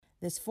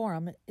This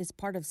forum is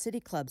part of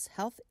City Club's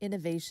Health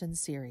Innovation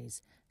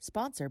Series,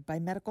 sponsored by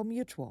Medical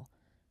Mutual.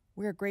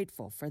 We are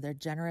grateful for their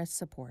generous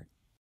support.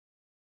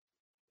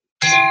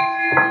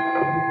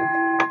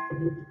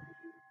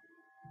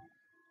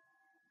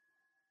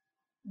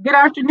 Good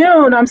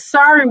afternoon. I'm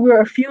sorry we're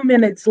a few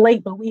minutes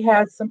late, but we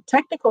had some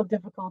technical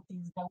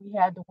difficulties that we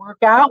had to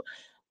work out.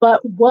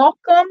 But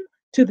welcome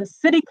to the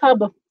City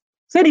Club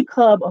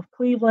of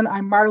Cleveland.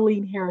 I'm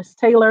Marlene Harris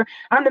Taylor.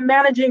 I'm the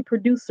managing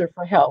producer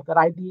for Health at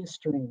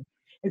IdeaStream.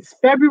 It's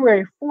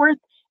February 4th,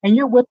 and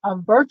you're with a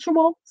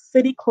virtual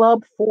City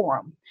Club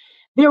forum.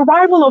 The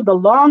arrival of the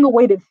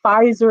long-awaited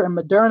Pfizer and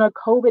Moderna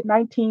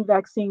COVID-19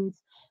 vaccines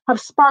have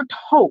sparked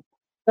hope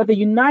that the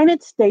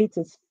United States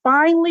is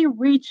finally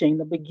reaching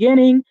the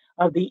beginning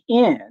of the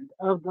end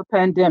of the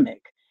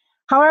pandemic.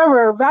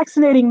 However,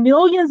 vaccinating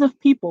millions of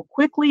people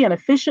quickly and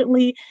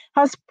efficiently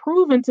has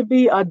proven to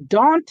be a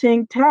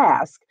daunting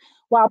task.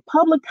 While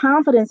public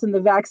confidence in the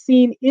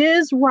vaccine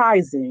is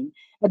rising,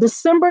 a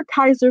December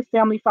Kaiser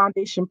Family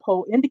Foundation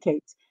poll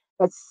indicates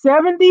that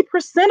 70%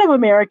 of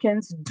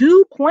Americans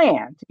do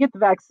plan to get the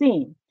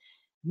vaccine.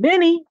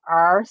 Many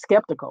are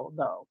skeptical,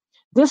 though.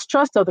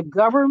 Distrust of the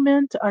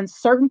government,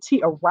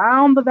 uncertainty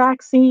around the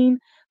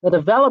vaccine, the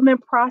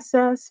development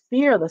process,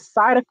 fear of the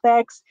side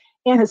effects,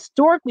 and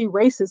historically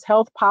racist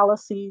health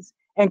policies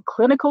and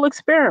clinical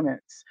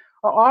experiments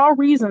are all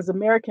reasons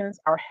Americans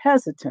are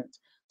hesitant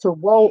to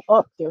roll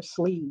up their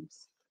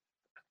sleeves.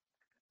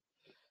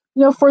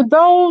 For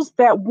those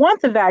that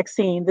want the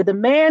vaccine, the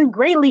demand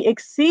greatly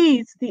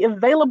exceeds the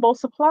available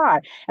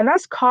supply, and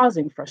that's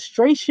causing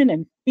frustration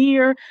and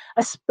fear,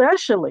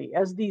 especially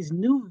as these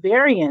new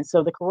variants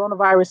of the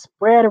coronavirus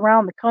spread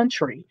around the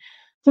country.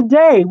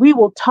 Today, we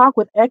will talk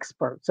with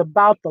experts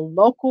about the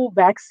local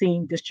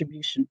vaccine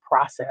distribution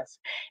process,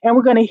 and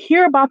we're going to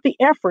hear about the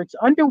efforts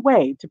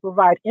underway to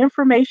provide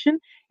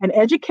information and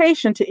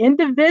education to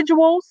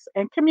individuals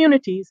and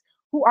communities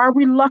who are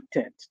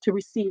reluctant to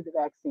receive the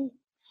vaccine.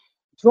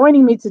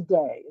 Joining me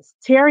today is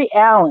Terry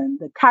Allen,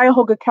 the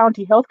Cuyahoga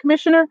County Health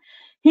Commissioner.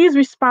 He's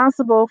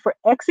responsible for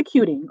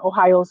executing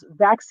Ohio's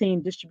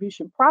vaccine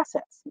distribution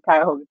process in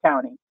Cuyahoga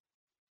County.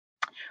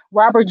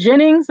 Robert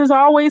Jennings is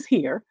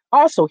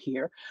also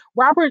here.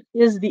 Robert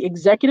is the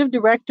Executive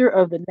Director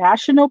of the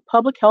National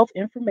Public Health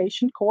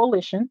Information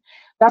Coalition.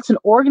 That's an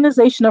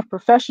organization of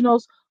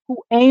professionals who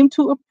aim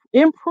to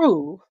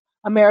improve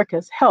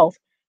America's health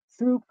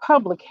through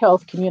public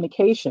health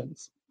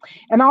communications.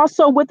 And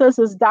also with us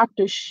is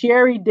Dr.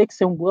 Sherry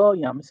Dixon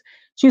Williams.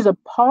 She's a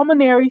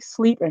pulmonary,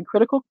 sleep, and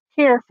critical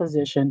care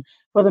physician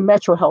for the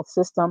Metro Health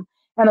System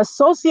and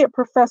associate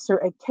professor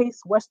at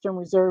Case Western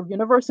Reserve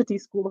University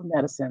School of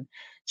Medicine.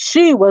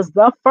 She was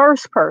the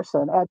first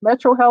person at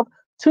Metro Health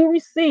to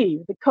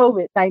receive the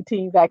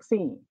COVID-19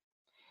 vaccine.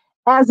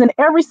 As in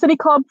every City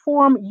Club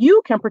forum,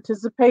 you can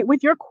participate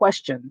with your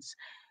questions.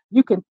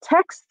 You can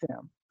text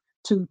them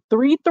to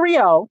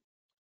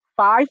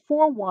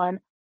 330-541-5794.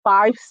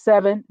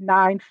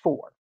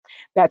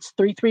 That's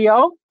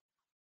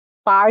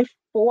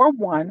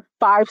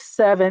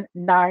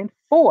 330-541-5794.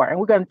 And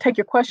we're going to take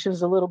your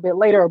questions a little bit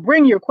later, or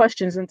bring your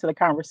questions into the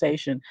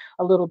conversation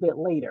a little bit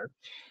later.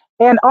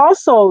 And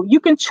also, you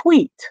can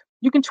tweet.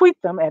 You can tweet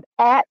them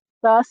at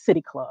the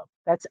City Club.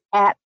 That's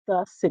at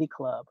the City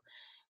Club.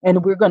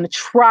 And we're going to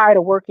try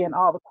to work in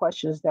all the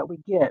questions that we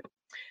get.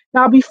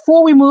 Now,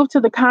 before we move to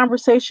the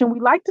conversation,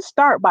 we'd like to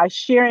start by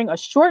sharing a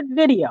short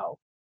video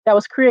that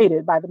was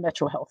created by the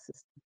Metro Health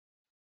System.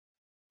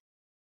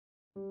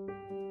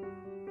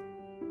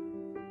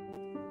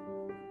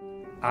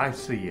 I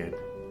see it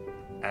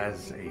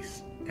as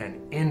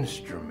an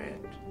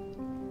instrument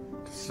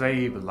to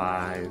save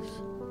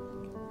lives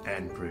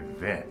and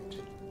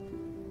prevent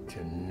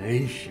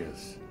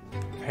tenacious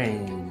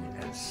pain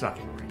and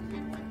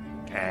suffering.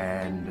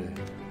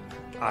 And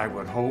I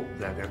would hope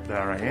that if there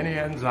are any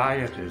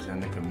anxieties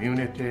in the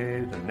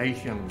community, the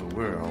nation, the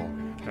world,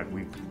 that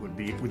we will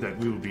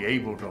be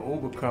able to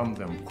overcome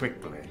them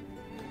quickly,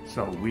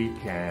 so we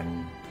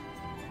can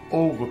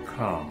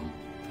overcome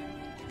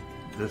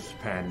this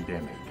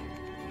pandemic.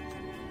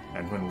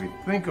 And when we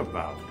think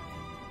about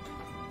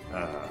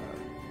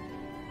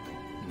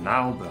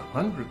now the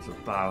hundreds of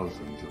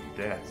thousands of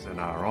deaths in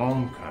our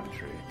own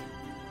country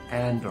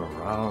and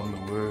around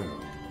the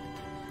world,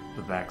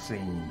 the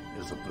vaccine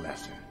is a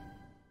blessing.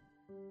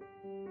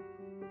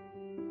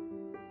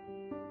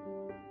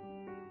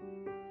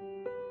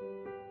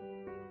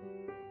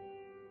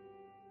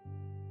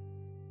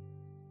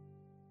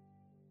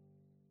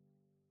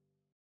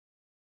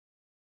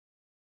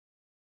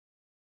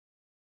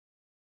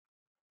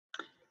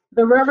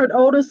 The Reverend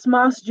Otis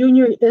Moss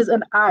Jr. is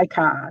an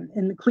icon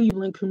in the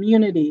Cleveland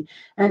community.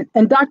 And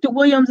Dr.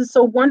 Williams, is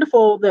so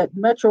wonderful that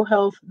Metro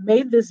Health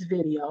made this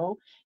video.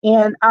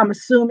 And I'm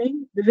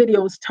assuming the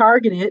video is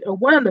targeted, or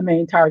one of the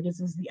main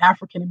targets is the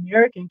African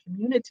American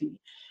community,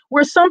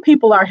 where some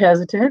people are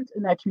hesitant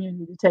in that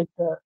community to take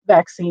the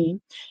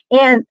vaccine.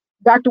 And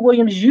Dr.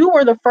 Williams, you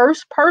were the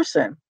first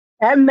person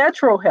at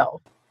Metro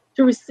Health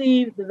to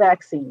receive the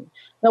vaccine.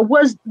 Now,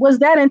 was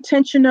that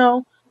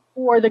intentional?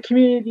 for the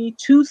community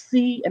to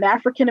see an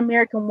African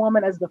American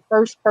woman as the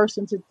first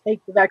person to take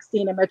the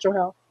vaccine in Metro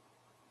Health?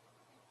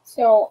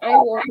 So I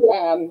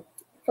will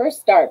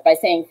first start by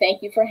saying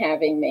thank you for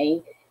having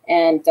me,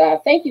 and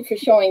thank you for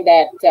showing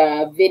that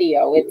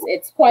video.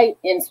 It's quite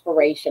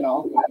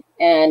inspirational,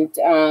 and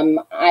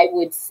I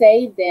would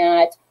say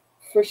that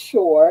for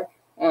sure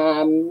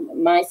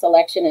my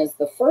selection as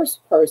the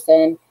first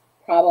person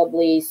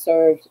probably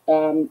served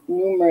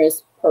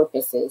numerous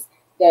purposes.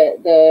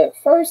 The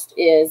first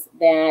is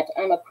that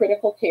I'm a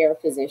critical care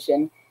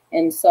physician,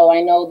 and so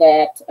I know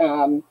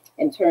that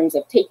in terms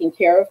of taking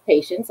care of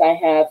patients, I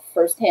have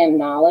firsthand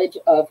knowledge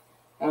of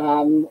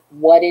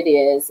what it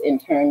is in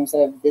terms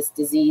of this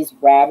disease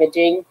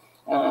ravaging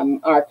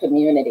our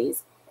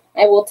communities.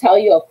 I will tell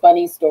you a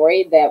funny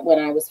story that when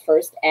I was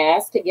first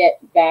asked to get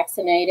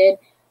vaccinated,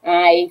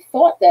 I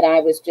thought that I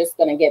was just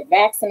going to get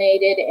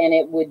vaccinated and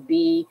it would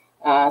be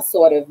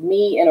sort of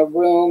me in a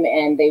room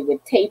and they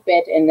would tape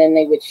it and then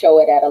they would show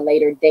it at a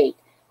later date.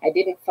 I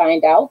didn't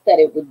find out that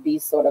it would be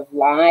sort of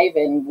live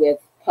and with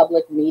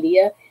public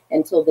media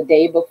until the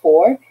day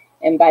before.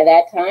 And by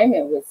that time,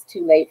 it was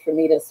too late for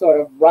me to sort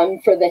of run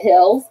for the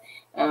hills.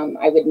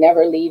 I would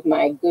never leave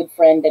my good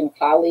friend and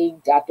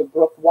colleague, Dr.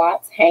 Brooke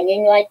Watts,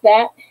 hanging like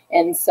that.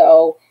 And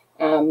so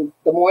the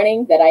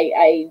morning that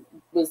I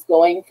was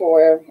going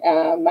for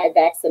my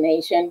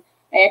vaccination,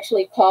 I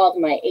actually called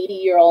my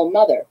 80-year-old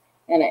mother.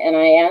 And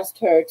I asked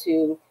her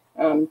to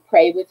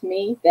pray with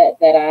me that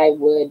I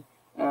would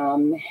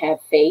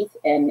have faith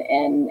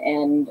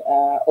and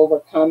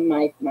overcome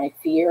my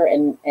fear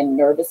and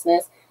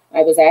nervousness.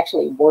 I was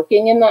actually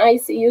working in the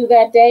ICU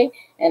that day.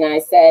 And I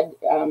said,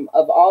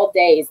 of all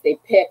days, they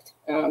picked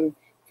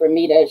for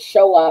me to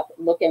show up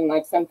looking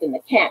like something the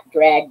cat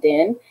dragged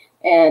in.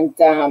 And,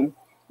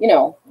 you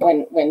know,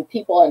 when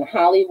people in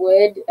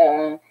Hollywood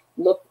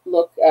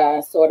look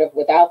sort of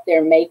without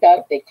their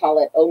makeup, they call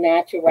it au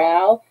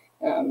naturel.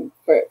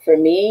 For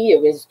me, it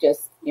was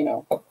just, you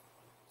know,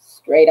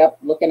 straight up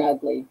looking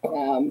ugly.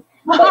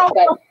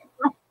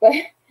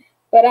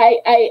 But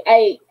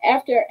I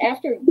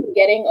after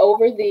getting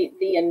over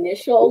the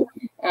initial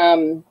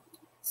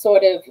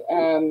sort of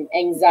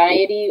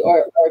anxiety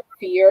or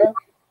fear,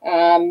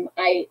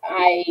 I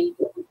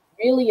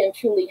really and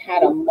truly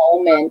had a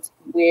moment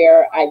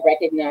where I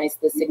recognized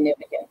the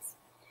significance.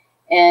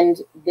 And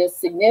the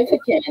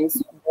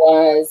significance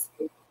was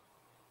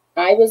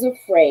I was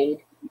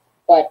afraid,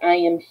 but I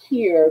am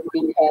here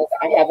because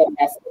I have a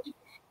message.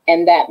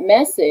 And that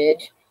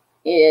message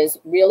is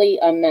really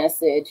a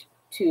message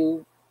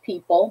to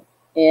people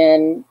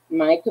in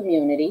my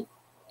community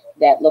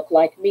that look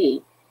like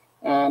me,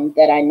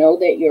 that I know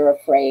that you're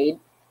afraid.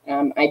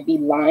 I'd be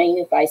lying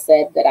if I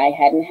said that I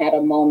hadn't had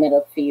a moment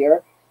of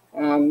fear.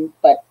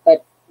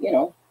 But you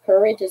know,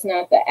 courage is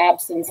not the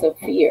absence of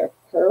fear.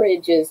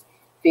 Courage is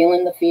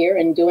feeling the fear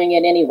and doing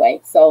it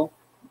anyway. So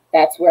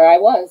that's where I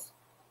was.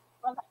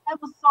 Well,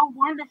 that was so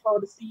wonderful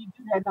to see you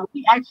do that. Now,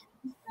 we actually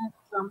sent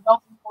some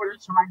health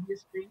reporters from our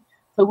district.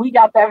 So we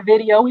got that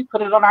video. We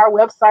put it on our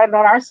website and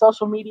on our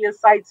social media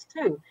sites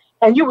too.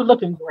 And you were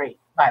looking great,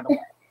 by the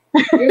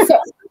way.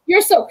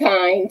 You're so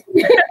kind.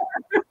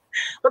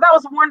 But that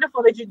was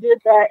wonderful that you did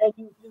that and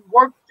you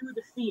worked through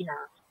the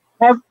fear.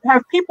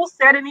 Have people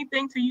said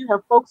anything to you?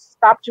 Have folks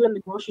stopped you in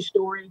the grocery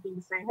store or anything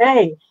to say,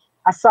 hey,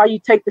 I saw you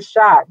take the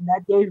shot and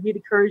that gave me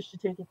the courage to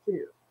take it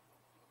too?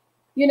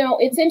 You know,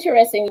 it's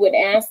interesting you would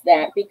ask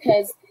that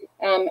because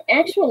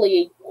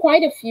actually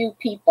quite a few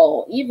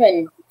people,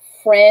 even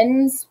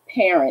friends,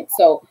 parents.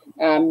 So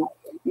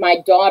my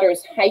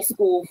daughter's high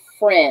school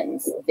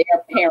friends,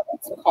 their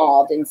parents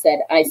called and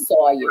said, I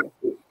saw you.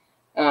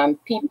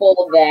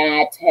 People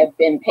that have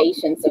been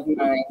patients of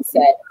mine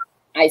said,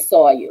 I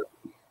saw you.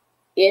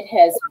 It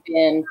has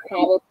been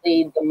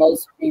probably the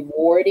most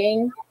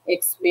rewarding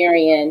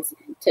experience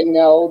to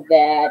know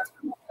that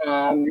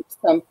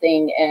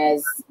something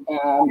as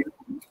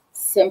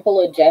simple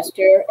a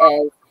gesture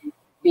as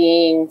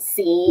being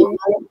seen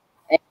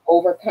and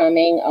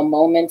overcoming a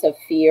moment of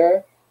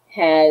fear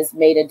has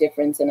made a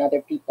difference in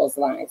other people's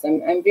lives.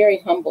 I'm very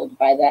humbled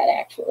by that,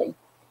 actually.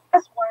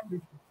 That's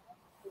wonderful.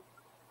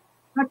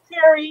 Now,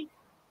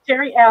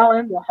 Terry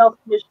Allen, the health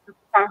commissioner for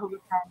Cuyahoga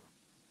County.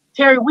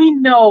 Terry, we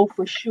know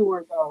for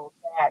sure, though,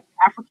 that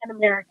African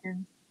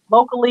Americans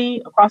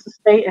locally, across the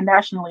state and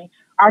nationally,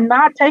 are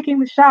not taking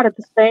the shot at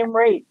the same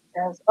rate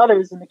as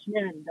others in the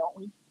community, don't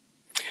we?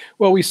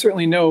 Well, we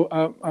certainly know,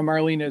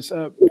 Marlene, as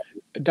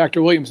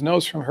Dr. Williams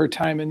knows from her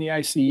time in the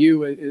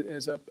ICU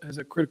as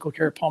a critical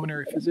care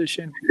pulmonary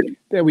physician,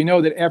 that we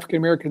know that African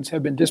Americans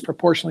have been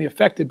disproportionately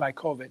affected by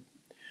COVID.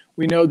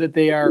 We know that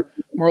they are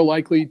more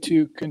likely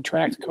to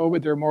contract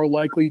COVID. They're more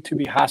likely to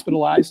be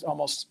hospitalized,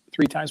 almost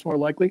 3 times more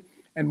likely,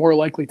 and more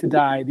likely to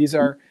die. These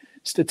are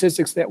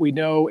statistics that we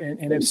know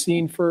and have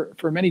seen for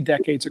many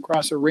decades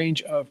across a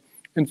range of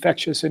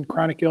infectious and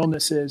chronic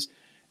illnesses.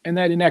 And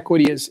that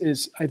inequity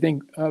is I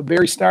think,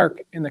 very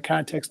stark in the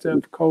context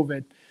of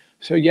COVID.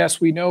 So yes,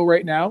 we know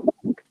right now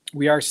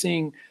we are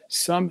seeing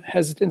some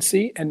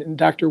hesitancy, and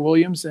Dr.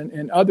 Williams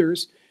and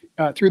others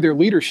through their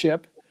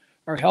leadership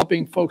are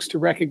helping folks to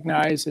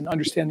recognize and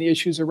understand the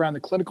issues around the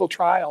clinical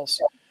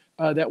trials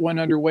that went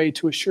underway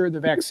to assure the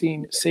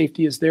vaccine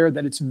safety is there,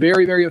 that it's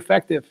very, very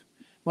effective,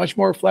 much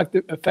more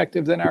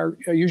effective than our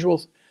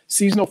usual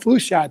seasonal flu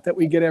shot that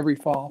we get every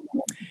fall.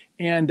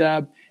 And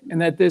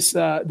that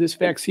this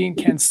vaccine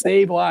can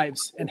save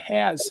lives and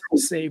has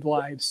saved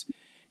lives.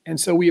 And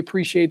so we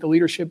appreciate the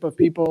leadership of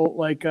people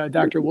like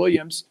Dr.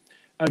 Williams,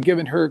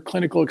 given her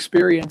clinical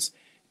experience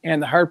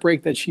and the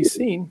heartbreak that she's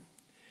seen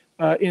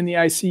in the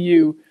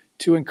ICU,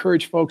 to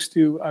encourage folks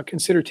to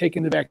consider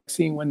taking the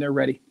vaccine when they're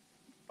ready.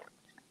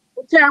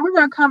 Well, Tara, we're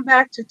going to come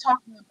back to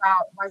talking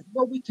about like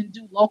what we can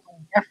do,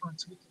 local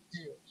efforts we can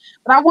do.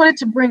 But I wanted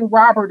to bring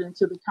Robert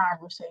into the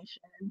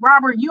conversation. And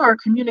Robert, you are a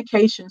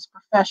communications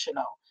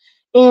professional.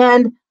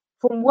 And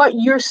from what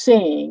you're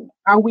seeing,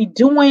 are we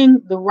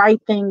doing the right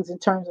things in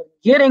terms of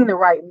getting the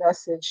right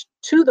message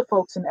to the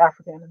folks in the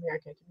African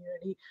American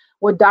community?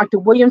 What Dr.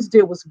 Williams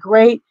did was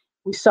great.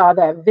 We saw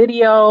that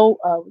video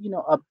of,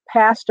 a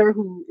pastor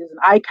who is an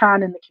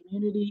icon in the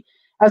community.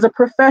 As a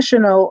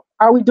professional,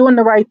 are we doing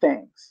the right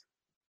things?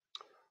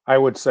 I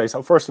would say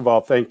so. First of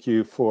all, thank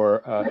you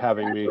for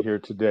having me here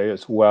today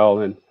as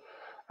well. And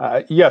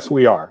yes,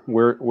 we are.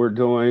 We're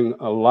doing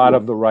a lot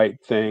of the right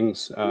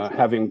things.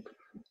 Having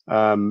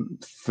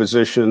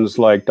physicians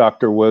like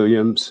Dr.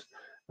 Williams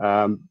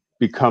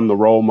become the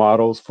role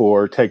models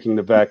for taking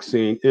the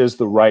vaccine is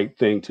the right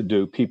thing to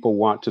do. People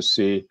want to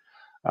see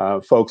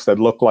folks that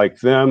look like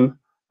them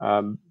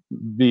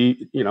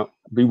be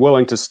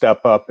willing to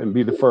step up and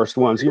be the first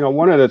ones.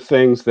 One of the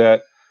things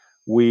that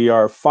we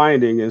are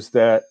finding is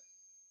that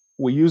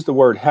we use the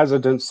word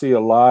hesitancy a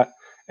lot,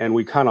 and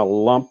we kind of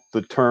lump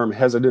the term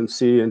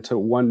hesitancy into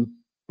one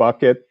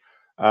bucket.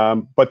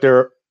 But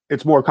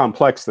it's more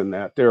complex than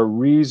that. There are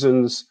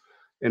reasons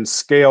and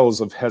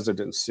scales of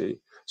hesitancy.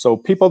 So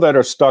people that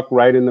are stuck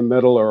right in the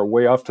middle or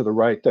way off to the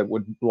right that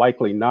would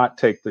likely not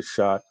take the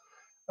shot,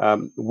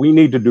 we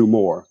need to do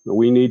more.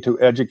 We need to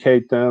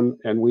educate them,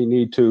 and we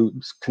need to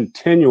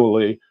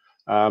continually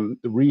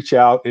reach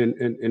out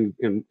and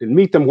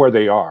meet them where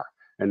they are.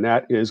 And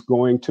that is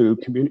going to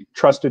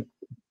trusted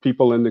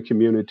people in the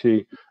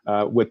community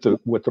with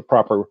the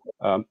proper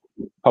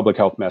public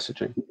health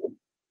messaging.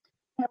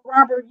 And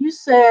Robert, you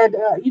said,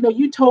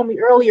 you told me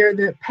earlier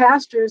that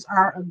pastors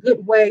are a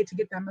good way to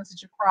get that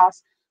message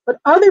across, but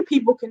other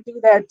people can do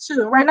that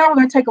too. Right now, we're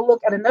going to take a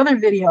look at another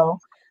video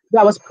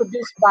that was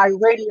produced by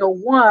Radio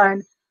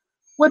 1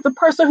 with a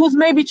person who's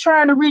maybe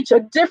trying to reach a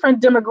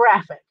different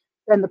demographic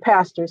than the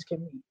pastors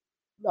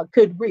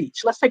could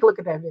reach. Let's take a look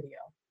at that video.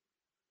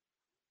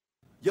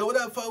 Yo, what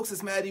up, folks?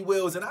 It's Maddie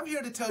Wills, and I'm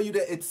here to tell you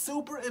that it's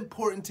super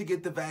important to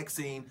get the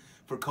vaccine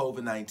for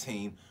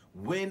COVID-19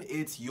 when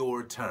it's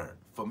your turn.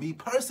 For me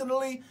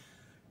personally,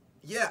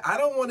 I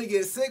don't want to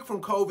get sick from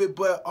COVID,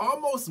 but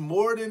almost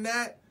more than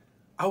that,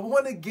 I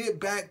want to get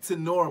back to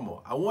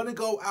normal. I want to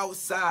go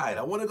outside.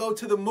 I want to go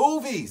to the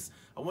movies.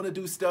 I want to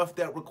do stuff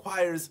that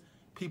requires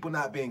people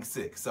not being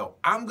sick. So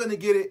I'm going to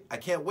get it. I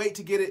can't wait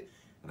to get it,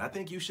 and I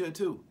think you should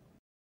too.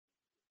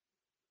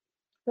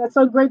 That's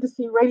so great to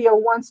see Radio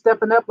 1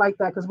 stepping up like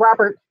that, because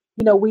Robert,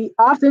 we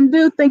often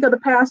do think of the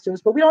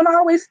pastors, but we don't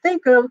always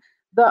think of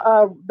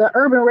the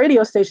urban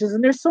radio stations,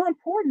 and they're so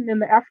important in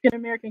the African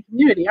American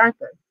community, aren't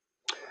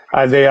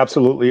they? They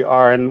absolutely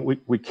are, and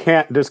we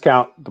can't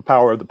discount the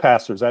power of the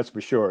pastors, that's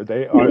for sure.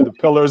 They are the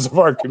pillars of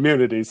our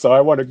community, so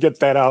I want to get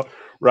that out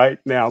right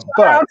now.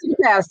 Shout out to the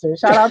pastors.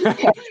 Shout out to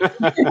the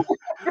pastors.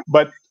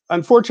 But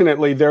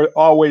unfortunately, they're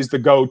always the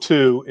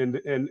go-to, and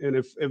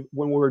if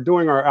when we're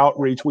doing our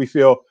outreach, we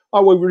feel,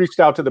 we reached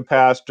out to the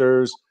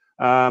pastors,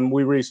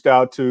 we reached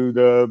out to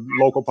the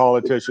local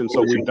politicians,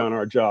 so we've done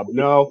our job.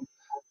 No,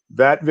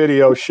 that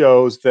video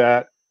shows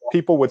that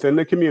people within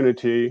the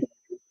community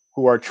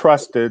who are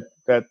trusted,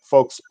 that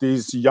folks,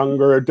 these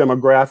younger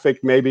demographic,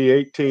 maybe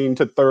 18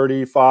 to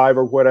 35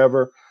 or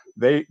whatever,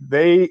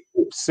 they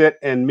sit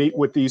and meet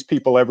with these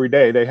people every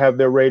day. They have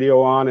their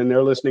radio on and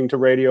they're listening to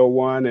Radio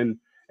 1,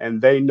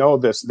 and they know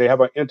this. They have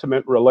an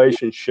intimate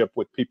relationship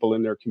with people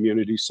in their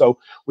community. So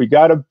we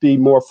got to be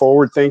more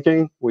forward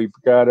thinking. We've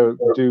got to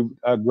do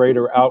a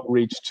greater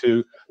outreach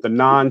to the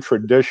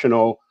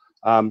non-traditional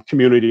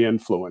community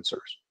influencers.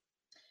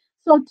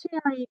 So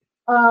Terry,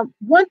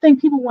 one thing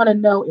people want to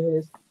know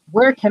is,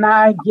 where can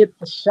I get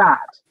the shot?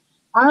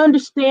 I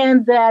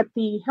understand that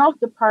the health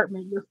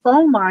department, your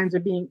phone lines are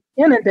being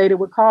inundated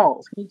with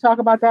calls. Can you talk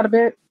about that a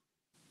bit?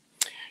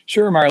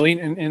 Sure,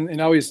 Marlene,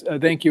 and always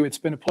thank you. It's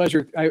been a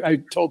pleasure.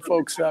 I told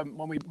folks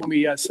when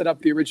we set up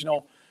the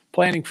original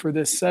planning for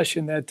this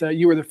session that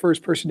you were the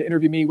first person to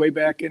interview me way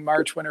back in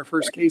March when our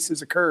first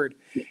cases occurred.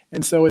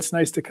 And so it's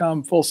nice to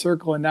come full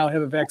circle and now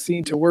have a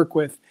vaccine to work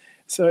with.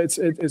 So it's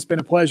been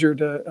a pleasure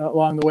to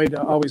along the way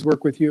to always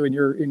work with you in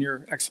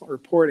your excellent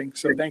reporting.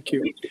 So thank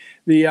you.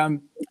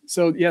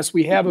 So yes,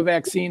 we have a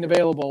vaccine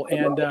available,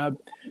 and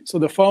so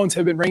the phones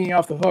have been ringing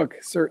off the hook.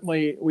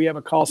 Certainly, we have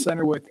a call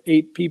center with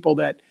 8 people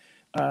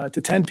to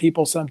 10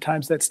 people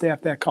sometimes that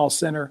staff that call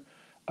center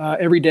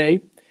every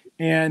day,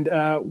 And,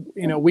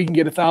 we can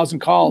get 1,000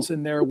 calls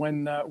in there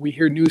when we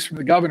hear news from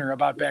the governor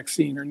about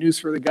vaccine or news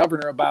from the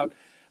governor about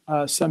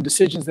some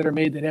decisions that are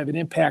made that have an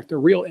impact, a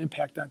real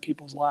impact on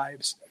people's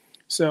lives.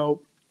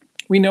 So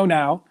we know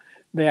now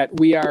that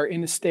we are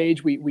in a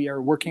stage, we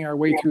are working our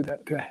way through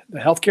the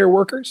healthcare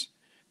workers.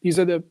 These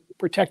are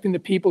protecting the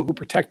people who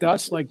protect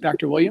us, like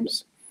Dr.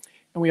 Williams.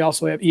 And we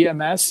also have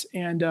EMS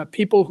and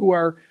people who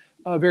are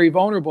very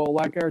vulnerable,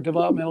 like our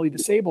developmentally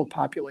disabled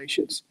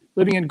populations,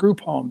 living in group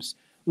homes,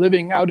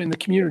 living out in the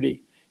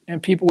community,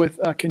 and people with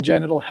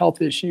congenital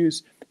health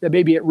issues that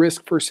may be at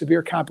risk for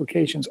severe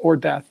complications or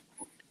death.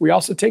 We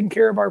also taking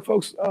care of our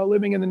folks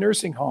living in the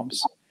nursing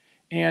homes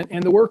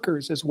and the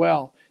workers as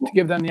well, to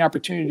give them the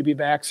opportunity to be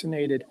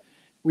vaccinated.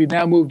 We've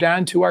now moved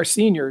on to our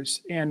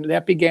seniors, and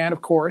that began,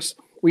 of course,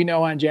 we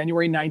know on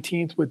January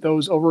 19th with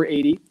those over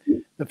 80.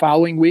 The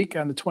following week,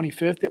 on the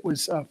 25th, it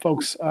was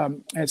folks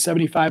at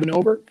 75 and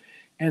over.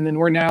 And then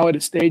we're now at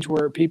a stage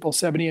where people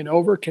 70 and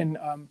over can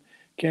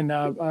get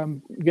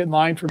in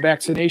line for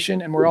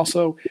vaccination. And we're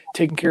also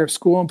taking care of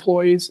school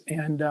employees.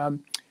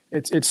 And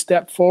it's a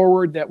step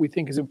forward that we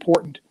think is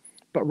important.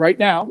 But right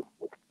now,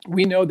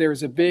 we know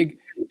there's a big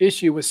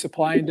issue with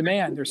supply and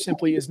demand. There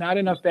simply is not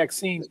enough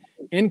vaccine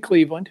in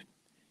Cleveland,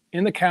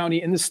 in the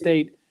county, in the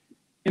state,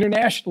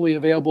 internationally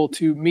available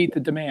to meet the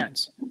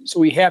demands. So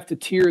we have to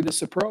tier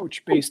this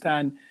approach based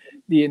on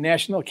the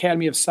National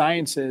Academy of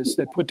Sciences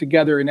that put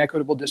together an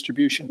equitable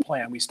distribution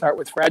plan. We start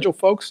with fragile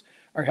folks,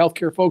 our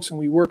healthcare folks, and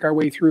we work our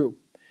way through.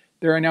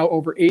 There are now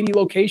over 80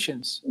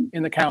 locations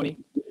in the county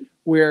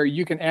where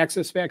you can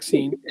access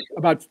vaccine.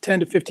 About 10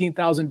 to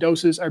 15,000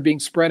 doses are being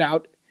spread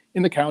out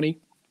in the county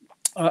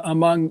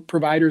among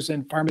providers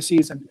and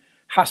pharmacies and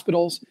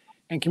hospitals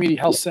and community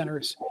health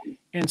centers.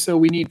 And so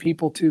we need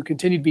people to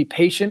continue to be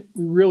patient.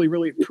 We really,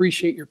 really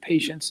appreciate your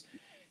patience.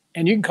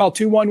 And you can call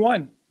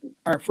 211,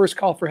 our first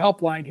call for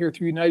helpline here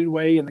through United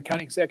Way, and the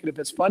county executive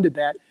has funded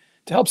that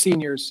to help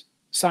seniors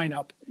sign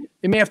up.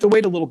 They may have to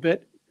wait a little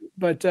bit,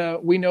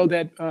 but we know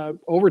that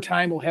over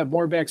time we'll have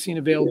more vaccine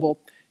available.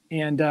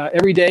 And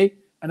every day,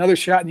 another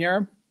shot in the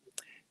arm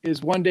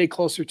is one day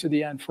closer to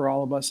the end for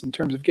all of us in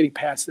terms of getting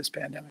past this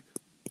pandemic.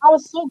 I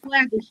was so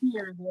glad to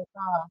hear that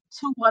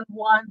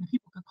 211,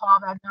 people could call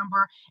that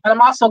number. And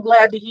I'm also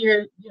glad to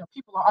hear,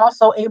 people are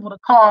also able to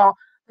call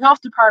the health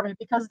department,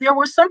 because there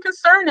was some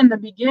concern in the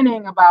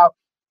beginning about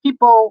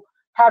people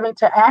having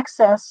to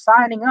access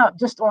signing up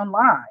just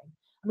online.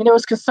 I mean, there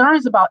was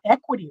concerns about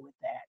equity with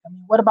that. I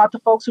mean, what about the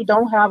folks who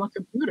don't have a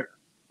computer?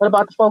 What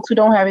about the folks who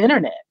don't have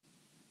internet?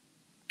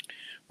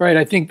 Right.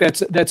 I think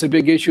that's a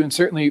big issue. And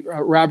certainly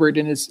Robert,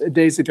 in his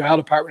days at the Ohio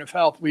Department of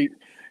Health, we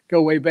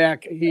go way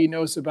back. He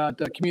knows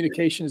about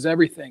communication is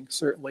everything,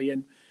 certainly.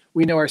 And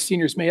we know our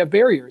seniors may have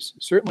barriers.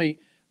 Certainly,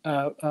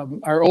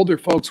 our older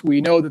folks,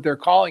 we know that they're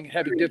calling and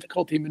having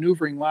difficulty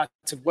maneuvering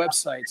lots of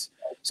websites.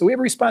 So we have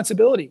a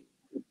responsibility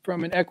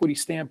from an equity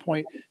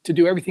standpoint to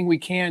do everything we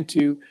can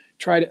to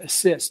try to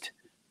assist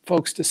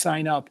folks to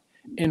sign up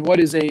in what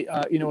is a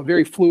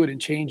very fluid and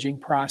changing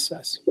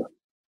process.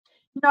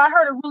 I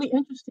heard a really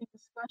interesting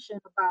discussion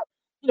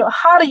about,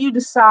 how do you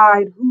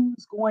decide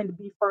who's going to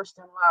be first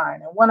in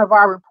line? And one of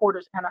our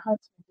reporters, Anna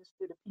Huntsman, just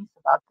did a piece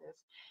about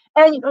this.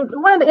 And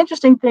one of the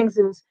interesting things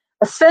is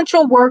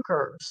essential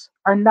workers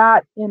are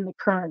not in the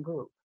current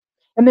group.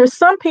 And there's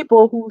some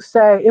people who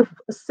say if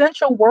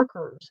essential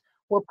workers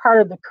were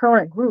part of the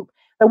current group,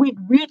 that we'd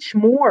reach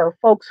more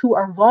folks who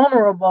are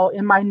vulnerable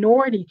in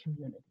minority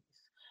communities.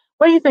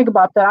 What do you think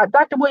about that?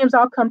 Dr. Williams,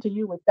 I'll come to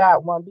you with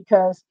that one,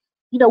 because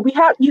you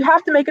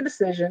have to make a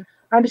decision.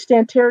 I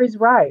understand Terry's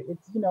right.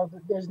 It's,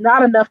 there's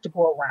not enough to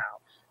go around.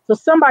 So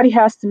somebody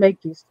has to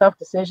make these tough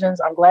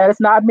decisions. I'm glad it's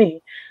not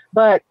me,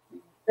 but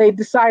they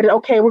decided,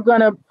 okay, we're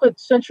going to put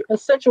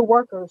essential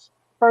workers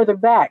further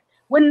back.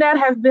 Wouldn't that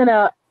have been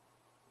a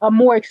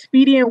more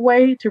expedient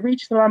way to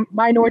reach the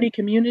minority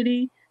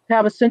community, to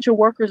have essential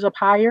workers up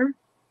higher?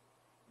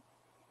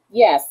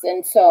 Yes.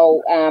 And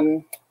so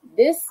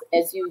this,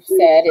 as you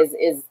said,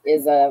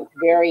 is a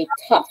very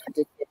tough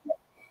decision.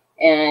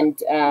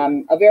 And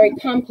a very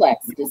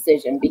complex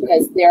decision,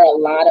 because there are a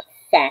lot of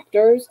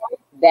factors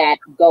that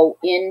go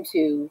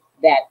into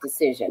that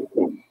decision.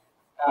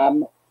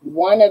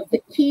 One of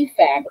the key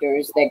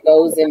factors that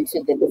goes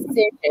into the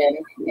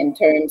decision in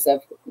terms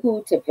of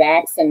who to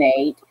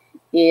vaccinate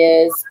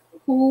is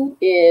who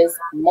is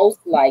most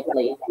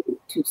likely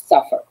to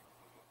suffer,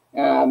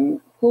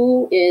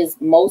 who is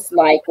most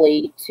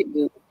likely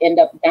to end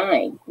up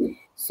dying.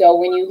 So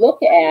when you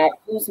look at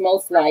who's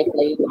most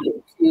likely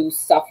to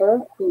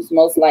suffer, who's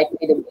most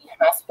likely to be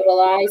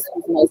hospitalized,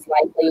 who's most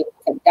likely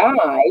to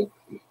die,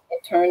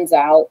 it turns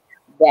out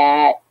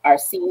that our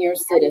senior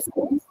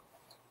citizens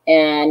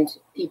and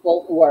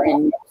people who are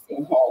in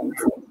nursing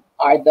homes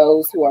are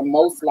those who are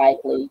most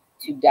likely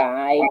to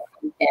die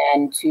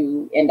and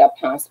to end up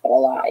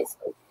hospitalized.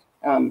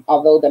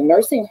 Although the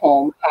nursing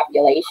home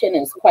population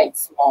is quite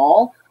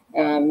small,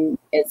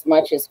 as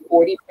much as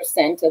 40%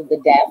 of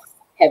the deaths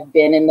have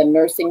been in the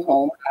nursing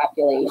home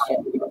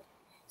population.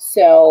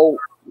 So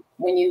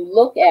when you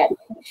look at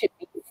who should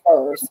be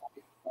first,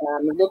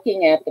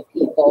 looking at the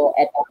people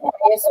at the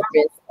highest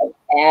risk of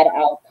bad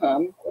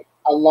outcome,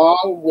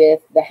 along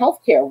with the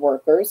healthcare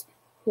workers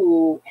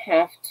who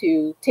have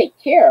to take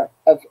care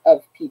of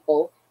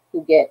people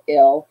who get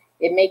ill,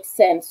 it makes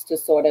sense to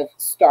sort of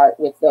start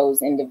with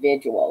those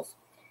individuals.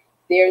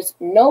 There's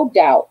no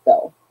doubt,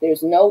 though,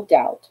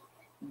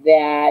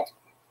 that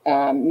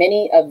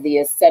many of the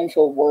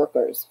essential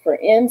workers, for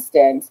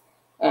instance,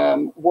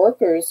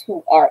 workers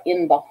who are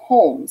in the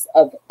homes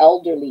of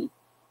elderly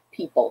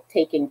people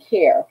taking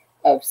care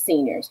of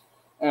seniors,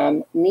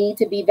 need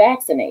to be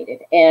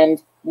vaccinated.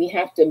 And we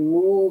have to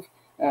move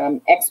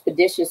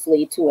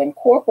expeditiously to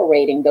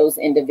incorporating those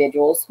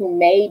individuals who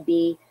may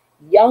be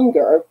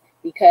younger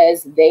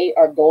because they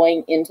are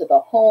going into the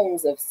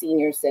homes of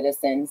senior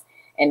citizens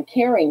and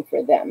caring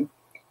for them.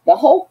 The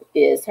hope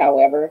is,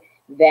 however,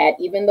 that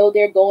even though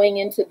they're going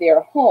into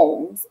their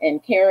homes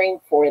and caring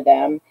for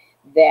them,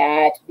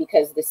 that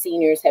because the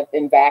seniors have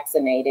been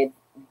vaccinated,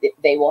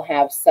 they will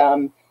have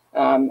some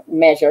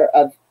measure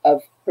of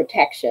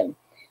protection.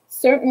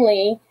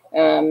 Certainly,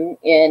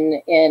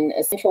 in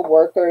essential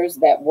workers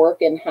that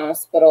work in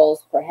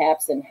hospitals,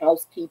 perhaps in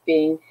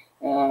housekeeping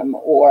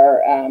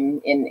or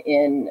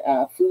in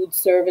food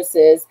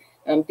services,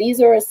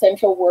 these are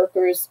essential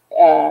workers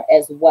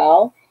as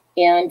well.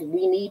 And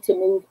we need to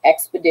move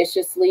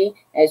expeditiously.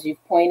 As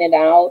you've pointed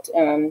out,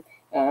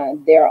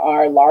 there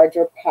are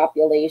larger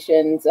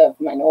populations of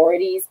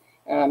minorities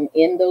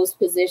in those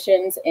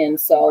positions. And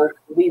so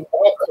we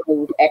want to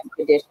move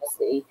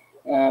expeditiously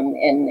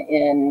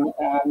in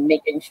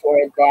making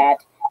sure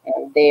that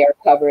they are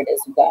covered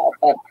as well.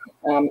 But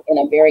in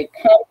a very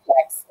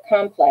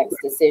complex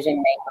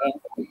decision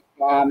making,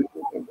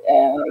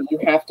 you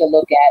have to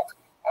look at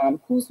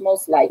who's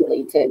most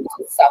likely to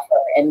suffer,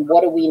 and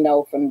what do we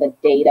know from the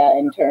data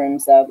in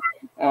terms of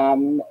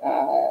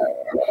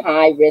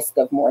high risk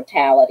of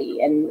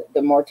mortality. And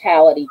the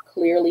mortality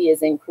clearly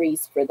is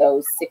increased for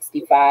those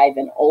 65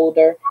 and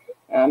older.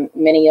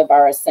 Many of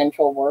our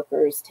essential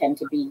workers tend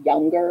to be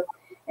younger,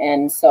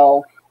 and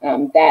so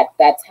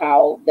that's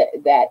how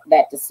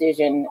that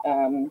decision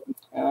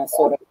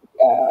sort of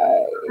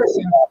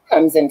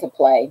comes into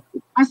play.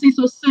 I see.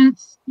 So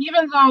since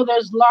even though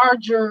there's a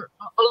large group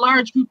of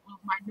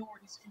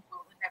minorities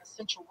people in that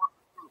essential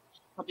worker group,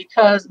 but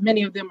because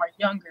many of them are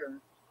younger,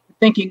 the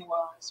thinking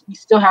was we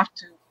still have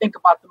to think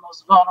about the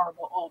most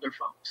vulnerable older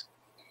folks.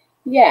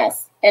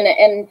 Yes, and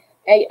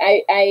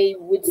I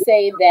would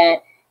say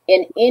that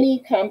in any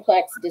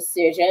complex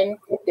decision,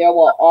 there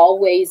will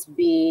always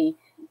be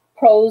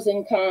pros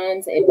and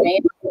cons,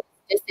 advantages,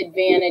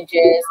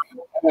 disadvantages,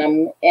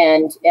 and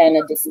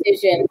a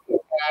decision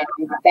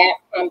that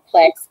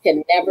complex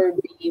can never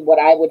be what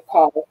I would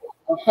call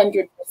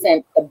 100%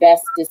 the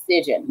best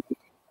decision.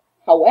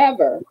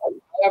 However,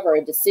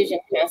 a decision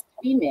has to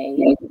be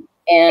made,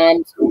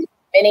 and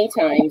many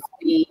times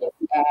we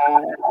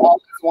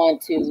always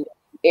want to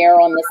err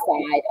on the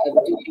side of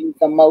doing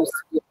the most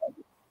good.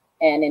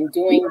 And in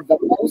doing the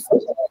most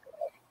good,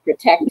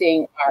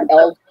 protecting our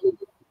elderly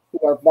who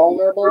are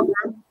vulnerable,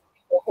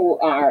 who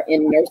are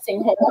in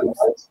nursing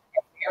homes,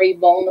 very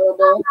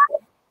vulnerable,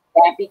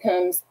 that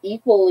becomes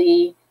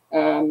equally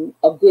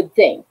a good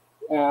thing,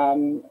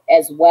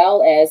 as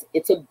well as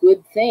it's a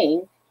good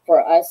thing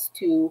for us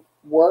to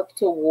work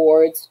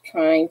towards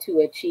trying to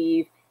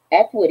achieve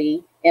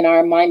equity in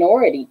our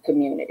minority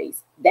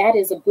communities. That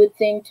is a good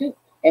thing too.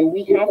 And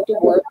we have to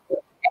work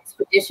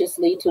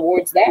expeditiously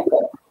towards that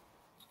goal.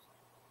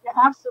 Yeah,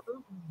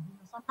 absolutely.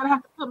 So I'm going to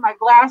have to put my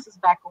glasses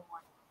back on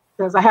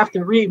because I have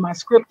to read my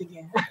script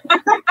again.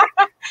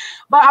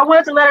 But I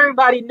wanted to let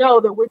everybody know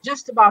that we're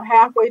just about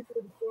halfway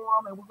through the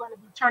forum, and we're going to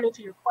be turning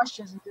to your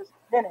questions in just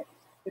a minute.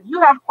 If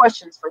you have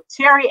questions for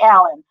Terry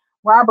Allen,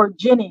 Robert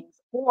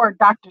Jennings, or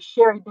Dr.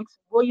 Sherry Dixon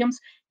Williams,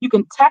 you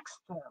can text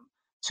them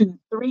to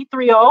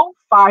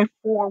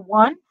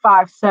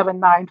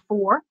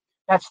 330-541-5794.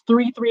 That's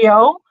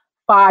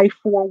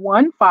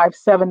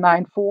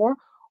 330-541-5794.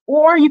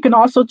 Or you can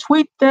also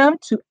tweet them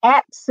to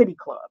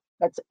 @CityClub.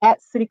 That's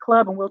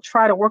 @CityClub, and we'll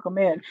try to work them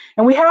in.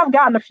 And we have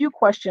gotten a few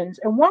questions,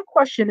 and one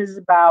question is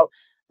about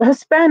the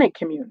Hispanic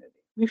community.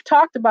 We've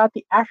talked about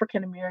the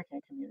African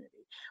American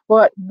community,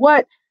 but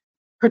what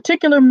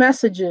particular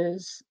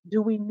messages do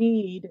we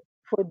need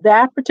for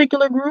that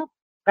particular group?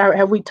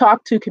 Have we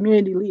talked to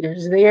community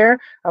leaders there?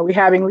 Are we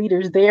having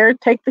leaders there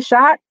take the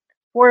shot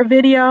for a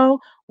video?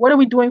 What are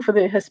we doing for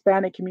the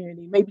Hispanic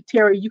community? Maybe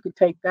Terry, you could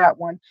take that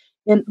one.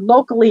 And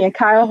locally in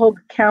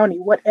Cuyahoga County,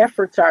 what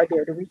efforts are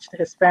there to reach the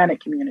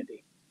Hispanic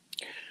community?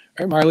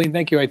 All right, Marlene,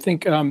 thank you. I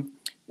think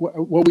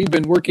what we've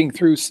been working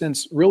through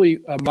since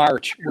really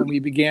March, when we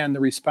began the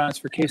response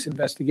for case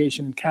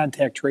investigation and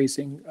contact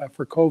tracing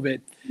for COVID,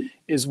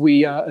 is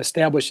we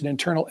established an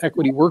internal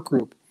equity work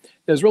group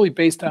that is really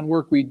based on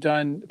work we've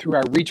done through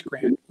our REACH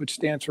grant, which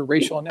stands for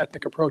Racial and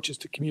Ethnic Approaches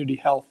to Community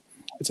Health.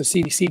 It's a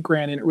CDC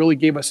grant, and it really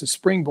gave us a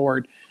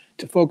springboard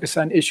to focus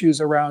on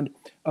issues around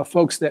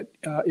folks that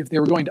if they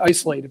were going to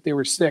isolate, if they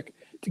were sick,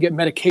 to get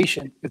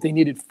medication, if they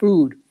needed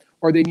food,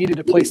 or they needed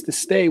a place to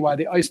stay while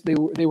they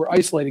were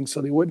isolating so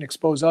they wouldn't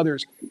expose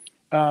others.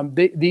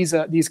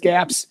 these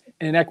gaps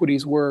and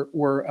inequities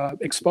were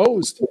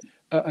exposed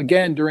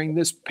again during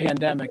this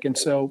pandemic. And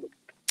so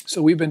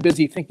we've been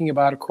busy thinking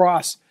about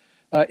across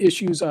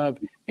issues of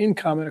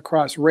income and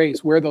across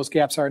race, where those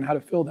gaps are and how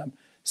to fill them.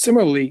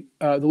 Similarly,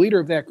 the leader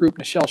of that group,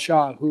 Nichelle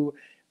Shaw, who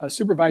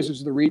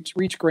supervises the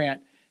REACH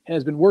grant,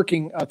 has been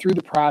working through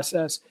the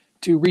process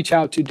to reach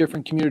out to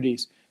different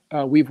communities.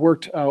 We've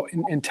worked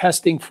in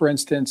testing, for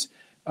instance,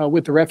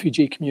 with the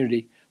refugee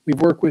community. We've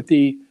worked with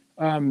the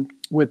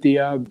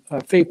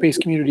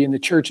faith-based community and the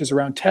churches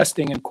around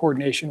testing and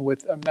coordination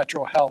with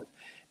Metro Health.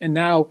 And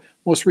now,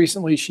 most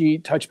recently, she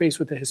touched base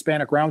with the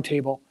Hispanic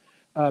Roundtable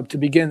to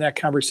begin that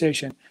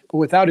conversation. But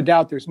without a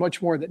doubt, there's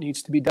much more that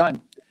needs to be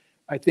done.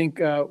 I think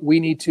we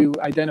need to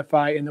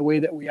identify, in the way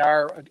that we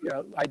are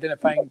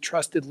identifying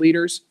trusted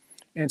leaders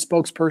and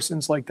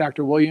spokespersons like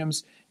Dr.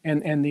 Williams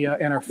and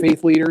our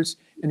faith leaders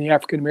in the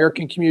African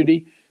American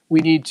community. We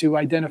need to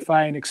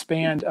identify and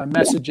expand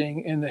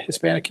messaging in the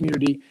Hispanic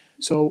community,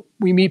 so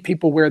we meet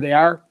people where they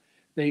are.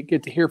 They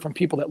get to hear from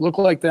people that look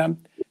like them,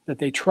 that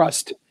they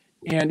trust,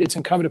 and it's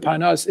incumbent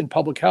upon us in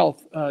public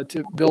health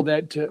to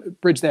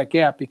bridge that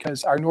gap,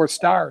 because our North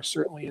Star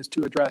certainly is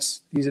to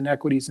address these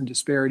inequities and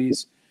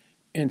disparities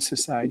in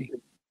society.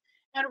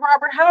 And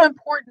Robert, how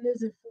important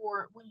is it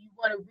for when you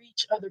want to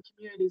reach other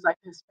communities like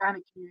the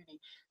Hispanic community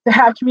to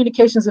have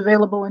communications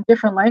available in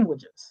different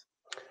languages?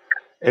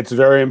 It's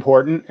very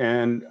important,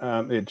 and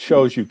it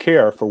shows you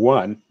care, for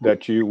one,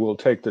 that you will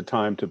take the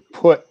time to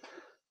put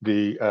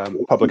the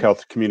public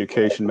health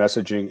communication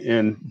messaging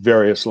in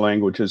various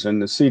languages.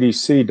 And the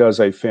CDC does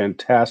a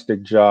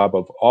fantastic job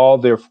of all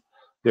the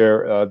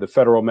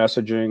federal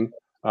messaging.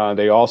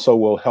 They also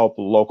will help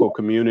local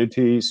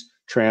communities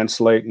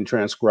translate and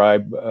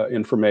transcribe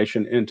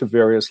information into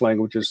various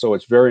languages. So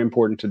it's very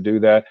important to do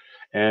that.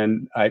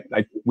 And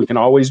we can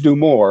always do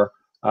more,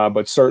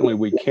 but certainly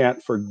we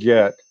can't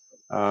forget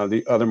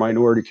the other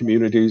minority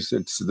communities.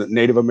 It's the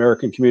Native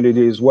American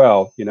community as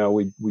well. You know,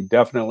 we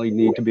definitely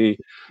need to be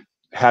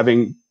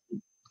having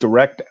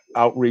direct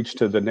outreach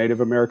to the Native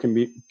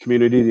American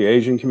community, the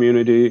Asian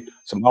community,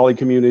 Somali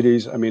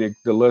communities. I mean,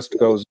 the list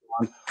goes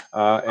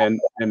on,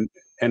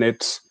 and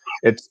it's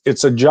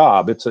a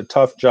job. It's a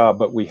tough job,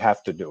 but we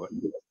have to do it.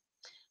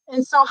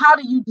 And so, how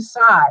do you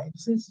decide?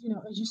 Since,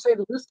 as you say,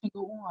 the list can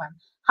go on.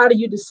 How do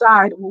you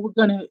decide? Well, we're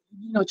going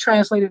to,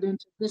 translate it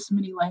into this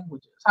many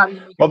languages. How do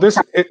you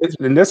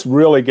make this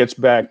really gets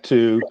back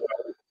to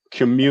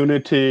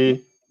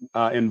community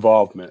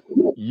involvement.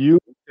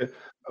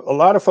 A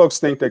lot of folks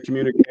think that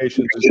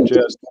communications is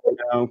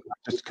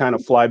just kind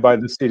of fly by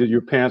the seat of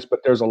your pants, but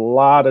there's a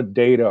lot of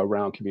data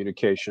around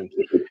communication.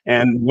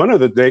 And one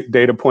of the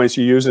data points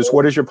you use is,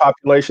 what is your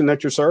population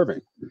that you're serving?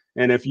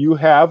 And if you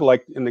have,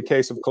 like in the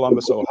case of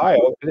Columbus,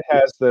 Ohio, it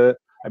has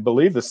I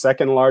believe the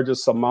second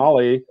largest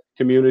Somali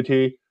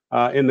community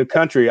in the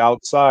country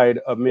outside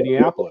of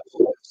Minneapolis.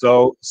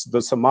 So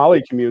the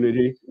Somali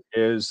community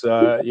is,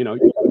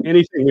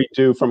 anything we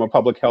do from a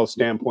public health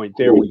standpoint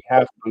there, we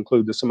have to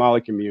include the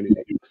Somali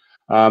community.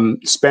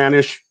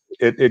 Spanish,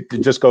 it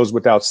just goes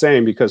without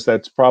saying, because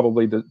that's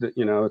probably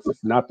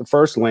it's not the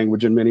first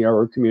language in many of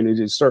our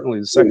communities, certainly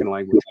the second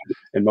language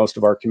in most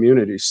of our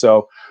communities.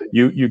 So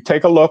you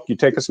take a look, you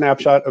take a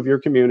snapshot of your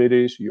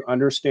communities, you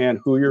understand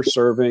who you're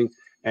serving,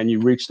 and you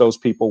reach those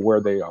people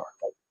where they are.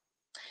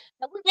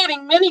 Now, we're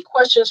getting many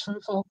questions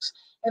from folks,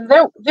 and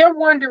they're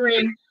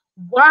wondering,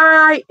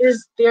 why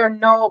is there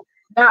not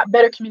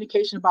better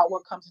communication about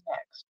what comes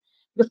next?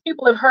 Because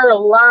people have heard a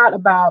lot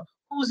about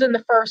who's in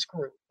the first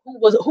group, who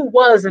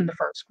was in the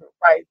first group,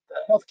 right?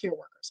 The healthcare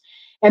workers.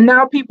 And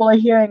now people are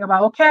hearing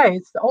about, okay,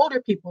 it's the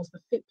older people, it's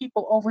the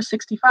people over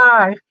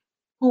 65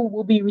 who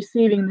will be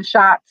receiving the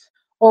shots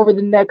over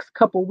the next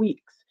couple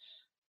weeks.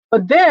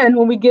 But then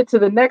when we get to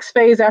the next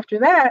phase after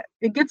that,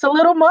 it gets a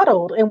little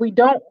muddled, and we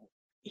don't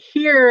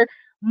hear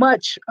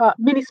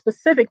many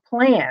specific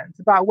plans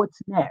about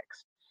what's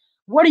next.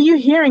 What are you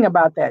hearing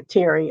about that,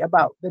 Terry,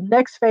 about the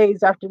next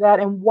phase after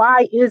that? And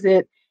why is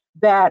it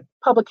that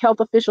public health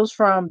officials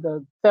from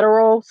the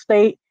federal,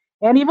 state,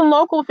 and even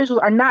local officials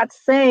are not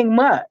saying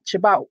much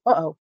about,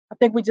 I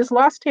think we just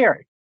lost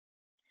Terry.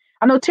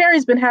 I know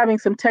Terry's been having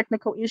some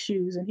technical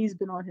issues, and he's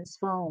been on his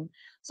phone.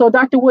 So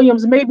Dr.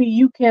 Williams, maybe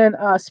you can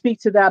speak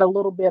to that a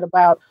little bit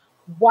about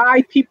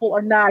why people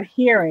are not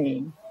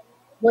hearing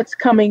what's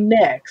coming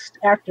next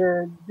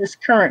after this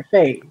current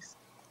phase.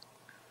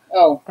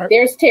 Oh,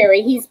 there's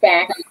Terry. He's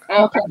back.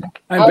 I'll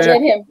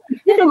let him.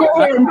 You can go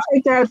ahead and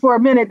take that for a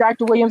minute,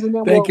 Dr. Williams, and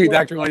then Thank you,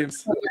 Dr.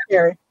 Williams.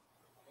 Terry.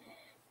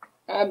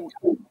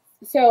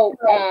 So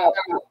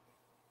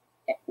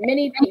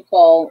many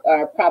people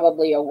are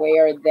probably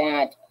aware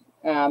that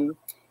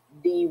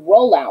the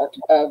rollout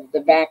of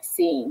the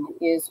vaccine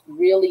is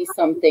really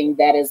something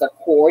that is a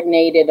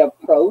coordinated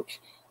approach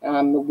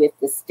with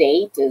the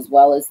state as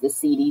well as the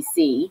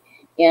CDC.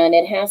 And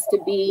it has to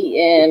be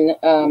in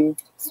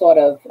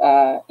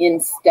in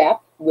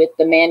step with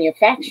the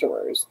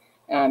manufacturers.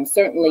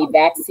 Certainly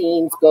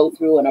vaccines go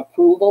through an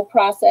approval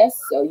process,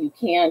 so you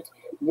can't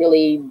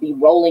really be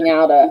rolling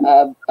out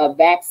a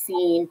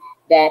vaccine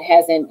that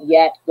hasn't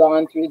yet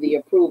gone through the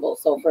approval.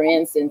 So for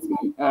instance,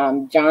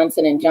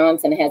 Johnson &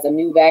 Johnson has a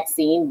new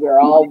vaccine. We're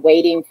all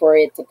waiting for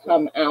it to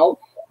come out,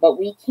 but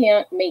we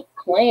can't make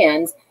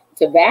plans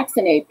to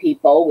vaccinate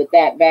people with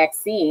that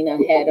vaccine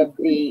ahead of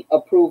the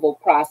approval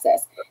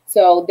process.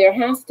 So there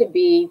has to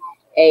be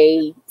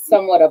a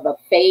somewhat of a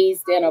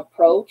phased in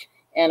approach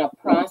and a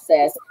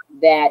process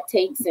that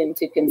takes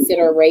into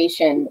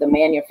consideration the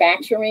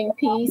manufacturing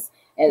piece,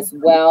 as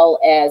well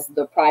as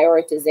the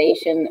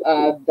prioritization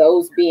of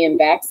those being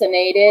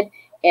vaccinated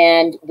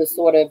and the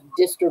sort of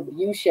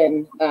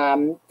distribution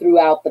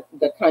throughout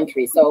the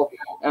country. So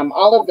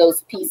all of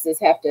those pieces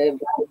have to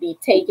be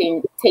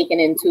taken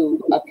into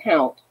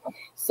account.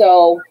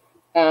 So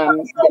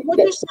what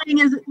you're saying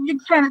is you're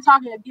kind of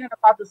talking again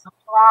about the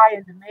supply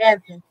and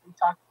demand thing we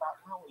talked about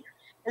earlier.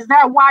 Is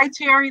that why,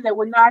 Terry, that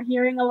we're not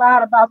hearing a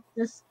lot about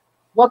this?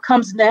 What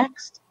comes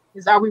next?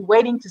 Are we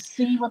waiting to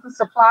see what the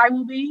supply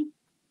will be?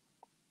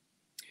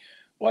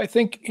 Well, I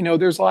think,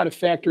 there's a lot of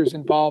factors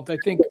involved. I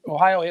think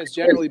Ohio has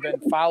generally been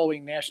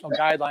following national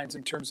guidelines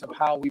in terms of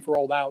how we've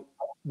rolled out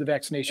the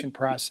vaccination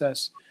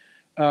process.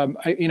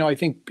 I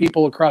think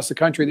people across the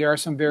country, there are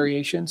some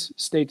variations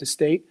state to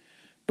state.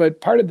 But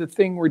part of the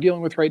thing we're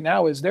dealing with right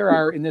now is there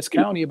are in this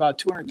county about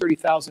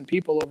 230,000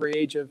 people over the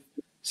age of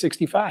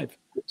 65.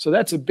 So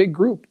that's a big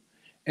group.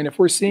 And if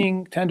we're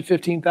seeing 10 to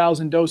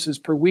 15,000 doses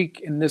per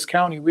week in this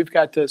county, we've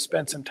got to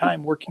spend some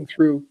time working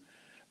through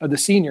the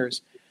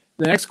seniors.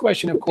 The next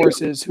question, of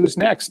course, is who's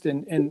next?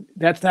 And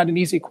that's not an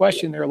easy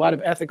question. There are a lot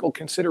of ethical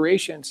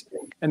considerations,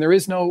 and there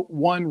is no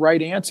one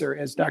right answer.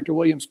 As Dr.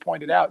 Williams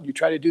pointed out, you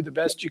try to do the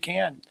best you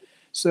can.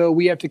 So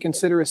we have to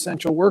consider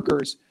essential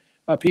workers,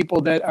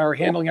 people that are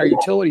handling our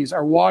utilities,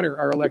 our water,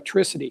 our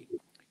electricity,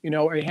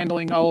 are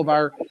handling all of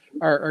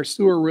our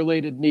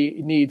sewer-related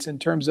needs in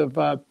terms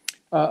of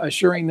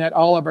assuring that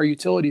all of our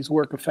utilities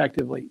work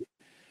effectively.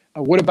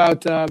 What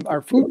about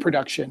our food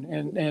production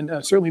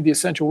and certainly the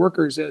essential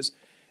workers, as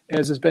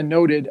has been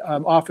noted,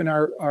 often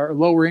are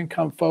lower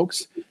income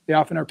folks. They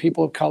often are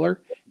people of color,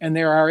 and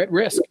they are at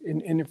risk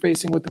in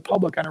interfacing with the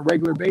public on a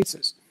regular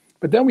basis.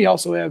 But then we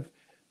also have,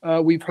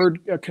 we've heard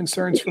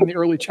concerns from the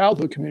early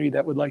childhood community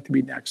that would like to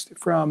be next,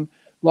 from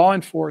law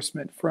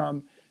enforcement,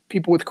 from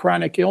people with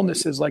chronic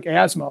illnesses like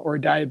asthma or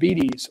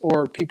diabetes,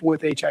 or people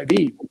with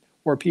HIV,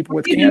 or people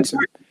with cancer.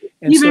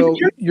 And so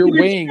you're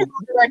weighing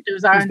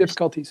these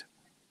difficulties.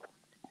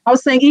 I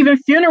was saying even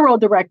funeral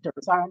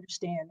directors, I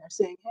understand, they're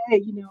saying,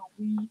 hey,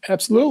 we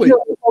absolutely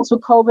folks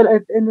with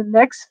COVID in the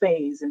next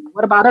phase, and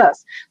what about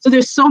us? So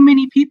there's so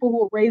many people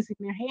who are raising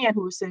their hand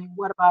who are saying,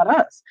 what about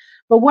us?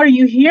 But what are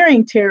you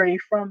hearing, Terry,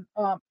 from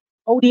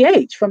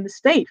ODH, from the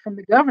state, from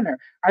the governor?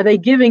 Are they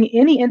giving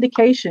any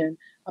indication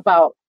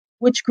about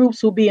which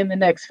groups will be in the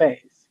next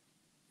phase?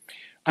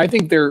 I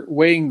think they're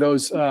weighing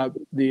those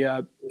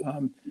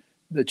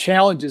the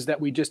challenges that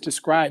we just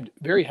described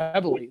very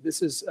heavily.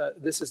 This is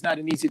not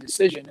an easy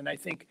decision, and I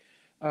think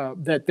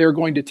that they're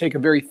going to take a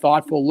very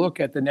thoughtful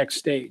look at the next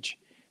stage,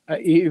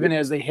 even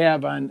as they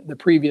have on the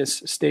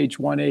previous stage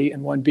 1A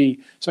and 1B.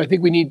 So I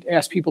think we need to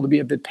ask people to be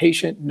a bit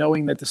patient,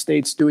 knowing that the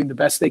state's doing the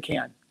best they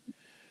can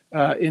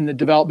in the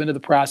development of the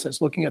process,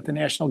 looking at the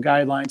national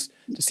guidelines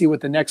to see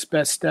what the next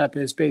best step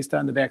is based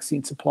on the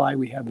vaccine supply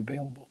we have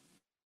available.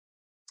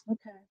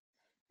 Okay.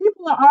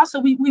 People are also,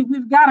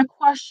 we've got a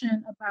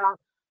question about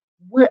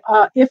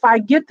if I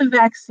get the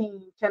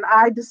vaccine, can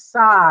I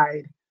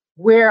decide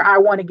where I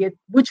want to get,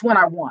 which one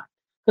I want?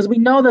 Because we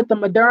know that the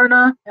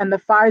Moderna and the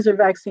Pfizer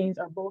vaccines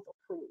are both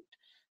approved.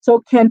 So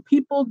can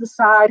people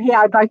decide, hey,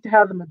 I'd like to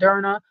have the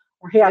Moderna,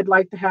 or hey, I'd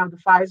like to have the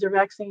Pfizer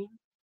vaccine?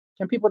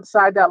 Can people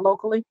decide that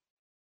locally?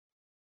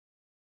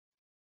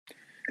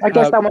 I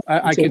guess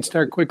I can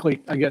start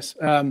quickly, I guess.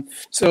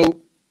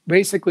 So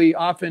basically,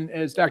 often,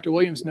 as Dr.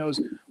 Williams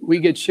knows, we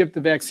get shipped the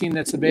vaccine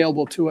that's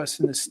available to us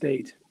in the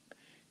state.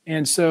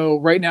 And so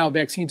right now,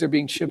 vaccines are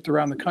being shipped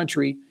around the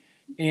country,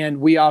 and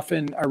we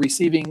often are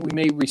receiving, we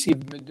may receive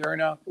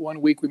Moderna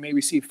one week, we may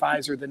receive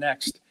Pfizer the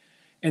next.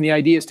 And the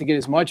idea is to get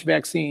as much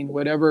vaccine,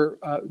 whatever,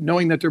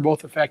 knowing that they're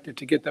both effective,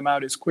 to get them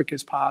out as quick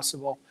as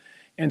possible.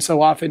 And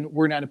so often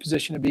we're not in a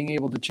position of being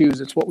able to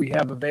choose. It's what we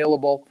have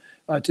available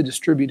to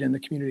distribute in the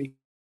community.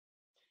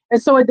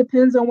 And so it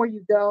depends on where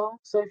you go.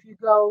 So if you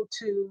go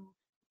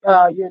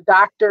to your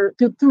doctor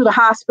through the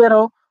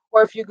hospital,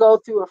 or if you go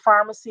through a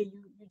pharmacy,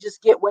 you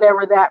just get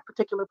whatever that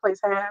particular place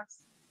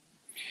has?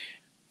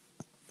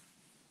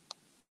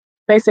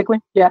 Basically,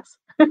 yes.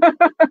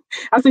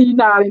 I see you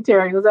nodding,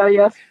 Terry. Was that a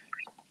yes?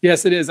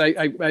 Yes, it is.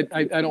 I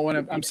don't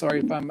want to, I'm sorry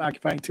if I'm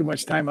occupying too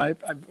much time. I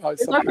always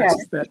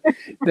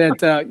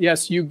that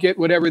yes, you get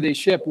whatever they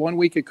ship. One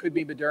week it could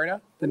be Moderna.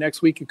 The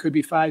next week it could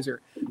be Pfizer.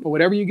 But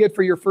whatever you get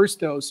for your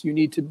first dose, you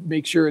need to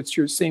make sure it's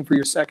your same for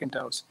your second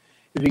dose.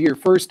 If you get your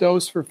first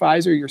dose for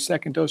Pfizer, your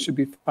second dose should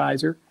be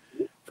Pfizer.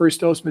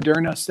 First dose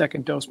Moderna,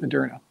 second dose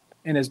Moderna.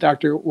 And as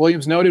Dr.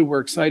 Williams noted, we're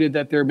excited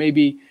that there may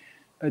be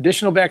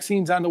additional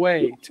vaccines on the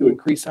way to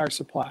increase our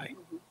supply.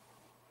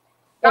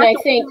 And I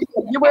think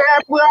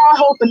we're all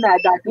hoping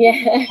that, Dr.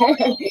 Yeah.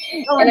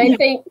 And I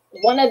think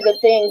one of the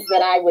things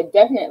that I would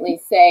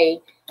definitely say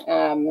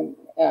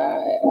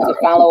to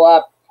follow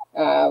up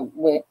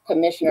with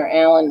Commissioner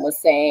Allen was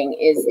saying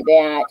is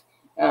that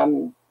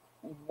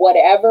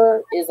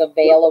whatever is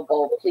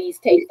available, please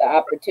take the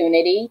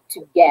opportunity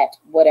to get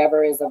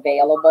whatever is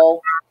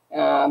available.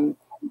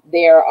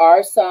 There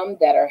are some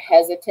that are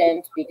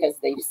hesitant because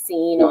they've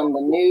seen on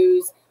the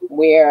news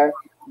where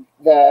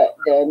the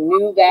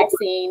new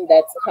vaccine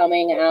that's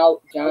coming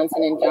out,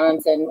 Johnson &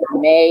 Johnson,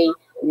 may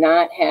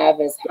not have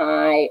as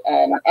high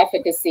an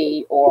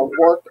efficacy or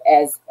work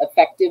as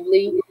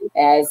effectively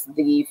as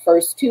the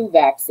first two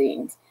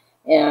vaccines.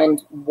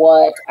 And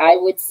what I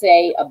would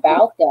say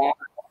about that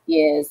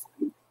is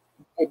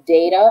the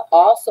data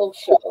also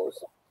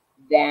shows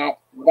that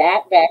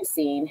that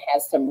vaccine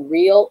has some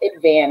real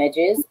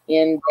advantages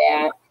in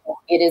that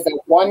it is a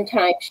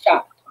one-time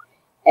shot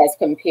as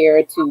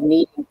compared to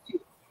needing to.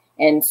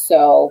 And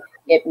so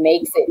it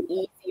makes it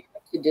easier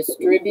to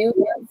distribute.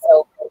 And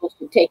so people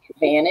should take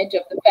advantage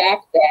of the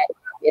fact that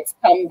it's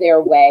come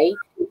their way.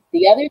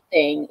 The other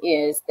thing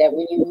is that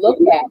when you look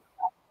at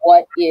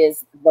what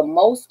is the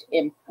most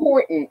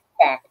important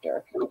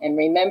factor, and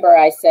remember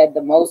I said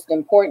the most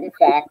important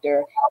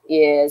factor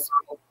is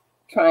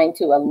trying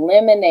to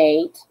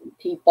eliminate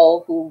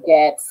people who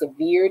get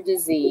severe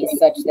disease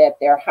such that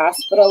they're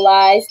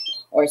hospitalized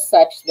or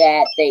such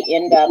that they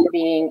end up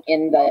being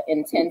in the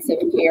intensive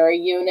care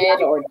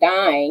unit or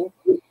dying,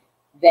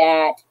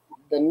 that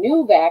the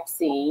new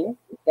vaccine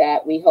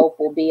that we hope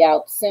will be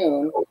out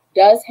soon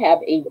does have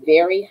a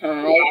very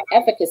high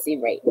efficacy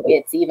rate.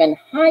 It's even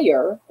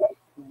higher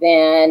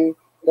than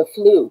the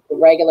flu, the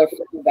regular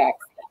flu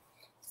vaccine.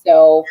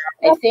 So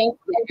I think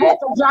that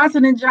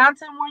Johnson &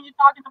 Johnson, were you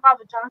talking about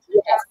the Johnson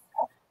 &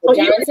 Johnson?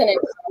 Yes, Johnson &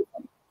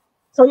 Johnson.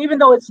 So even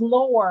though it's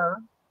lower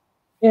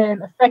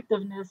in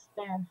effectiveness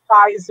than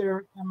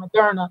Pfizer and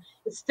Moderna,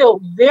 it's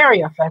still very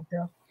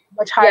effective,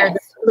 much higher than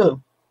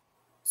flu.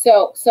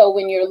 So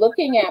when you're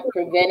looking at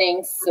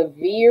preventing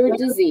severe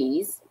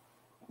disease,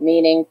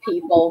 meaning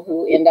people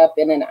who end up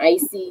in an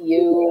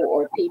ICU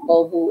or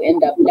people who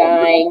end up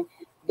dying,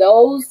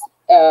 those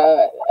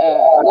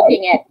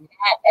looking at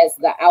that as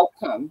the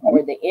outcome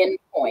or the end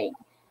point,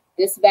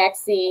 this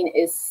vaccine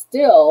is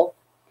still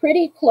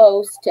pretty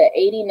close to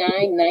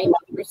 89-90%.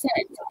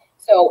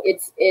 So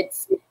it's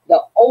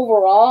the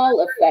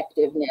overall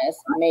effectiveness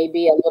may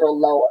be a little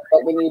lower,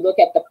 but when you look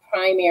at the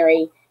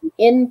primary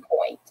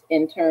endpoint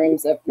in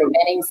terms of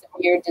preventing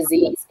severe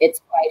disease, it's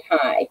quite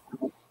high.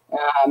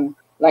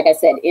 Like I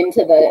said,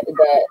 into the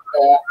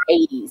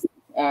 80s,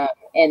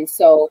 and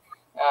so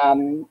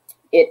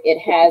it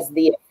has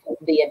the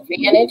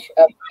advantage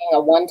of being a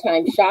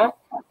one-time shot.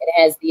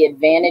 It has the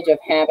advantage of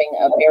having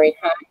a very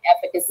high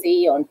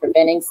efficacy on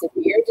preventing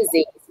severe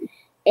disease.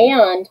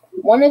 And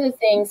one of the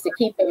things to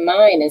keep in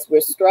mind as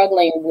we're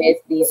struggling with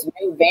these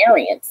new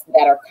variants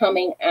that are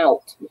coming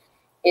out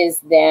is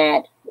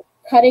that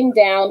cutting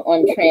down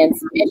on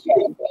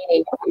transmission,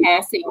 meaning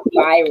passing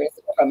virus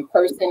from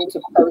person to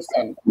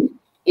person,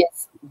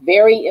 is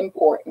very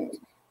important.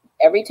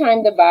 Every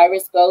time the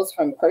virus goes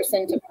from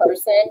person to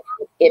person,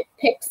 it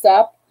picks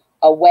up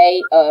a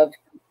way of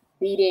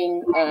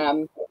beating,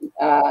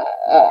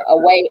 a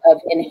way of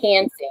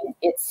enhancing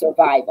its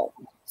survival.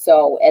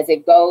 So as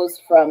it goes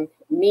from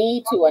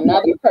me to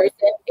another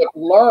person, it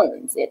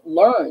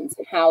learns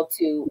how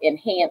to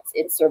enhance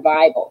its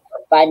survival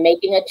by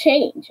making a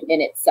change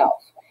in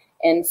itself.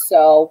 And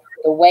so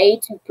the way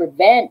to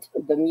prevent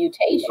the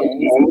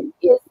mutations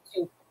is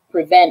to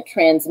prevent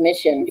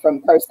transmission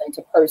from person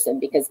to person,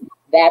 because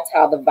that's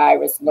how the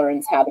virus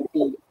learns how to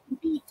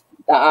beat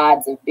the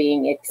odds of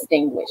being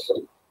extinguished.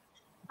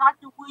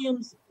 Dr.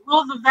 Williams,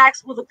 will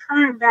the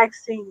current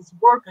vaccines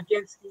work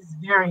against these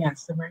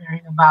variants that we're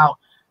hearing about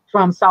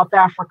from South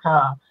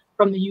Africa,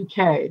 from the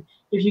UK?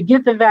 If you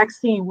get the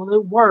vaccine, will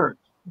it work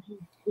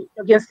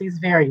against these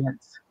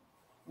variants?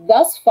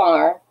 Thus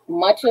far,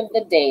 much of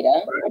the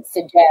data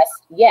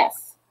suggests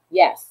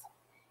yes.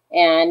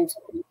 And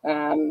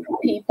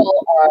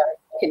people are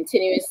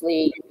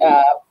continuously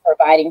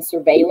providing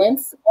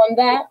surveillance on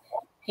that.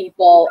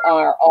 People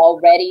are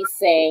already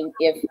saying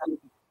if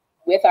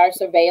with our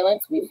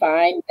surveillance, we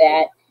find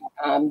that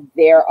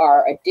there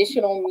are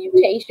additional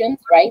mutations,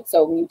 right?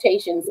 So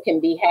mutations can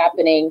be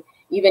happening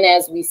even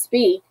as we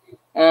speak.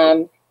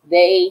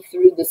 They,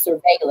 through the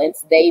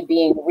surveillance, they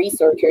being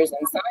researchers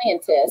and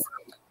scientists,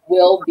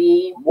 will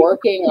be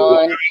working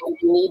on, we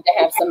need to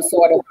have some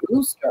sort of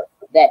booster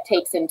that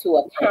takes into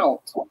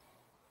account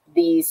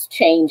these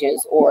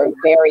changes or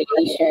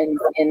variations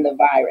in the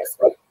virus.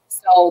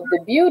 So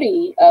the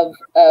beauty of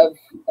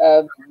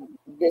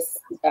this,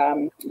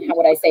 how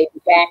would I say,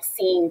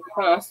 vaccine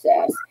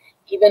process,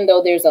 even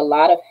though there's a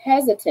lot of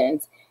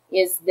hesitance,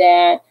 is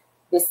that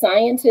the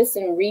scientists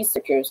and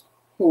researchers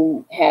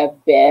who have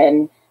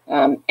been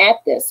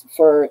at this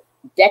for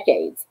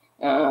decades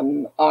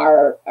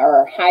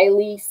are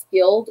highly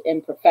skilled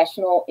and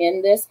professional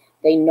in this.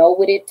 They know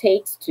what it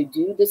takes to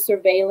do the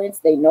surveillance.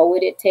 They know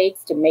what it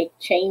takes to make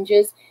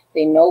changes.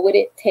 They know what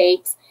it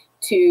takes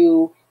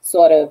to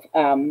sort of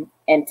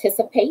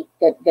anticipate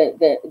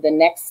the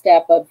next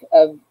step of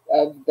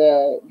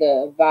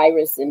the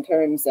virus in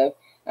terms of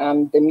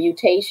the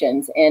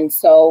mutations. And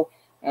so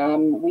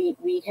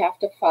we have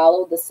to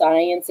follow the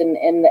science and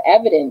the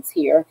evidence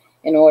here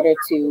in order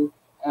to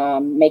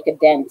make a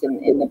dent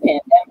in the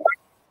pandemic.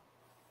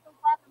 So,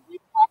 Robert, we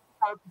talked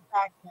about the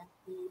fact that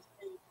there's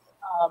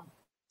a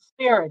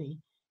disparity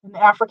in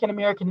the African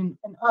American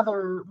and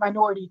other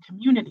minority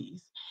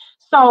communities.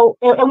 So,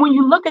 and when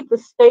you look at the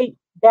state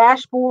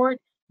dashboard,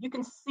 you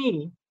can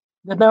see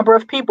the number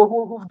of people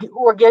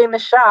who are getting the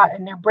shot,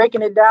 and they're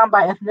breaking it down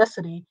by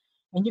ethnicity.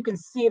 And you can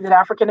see that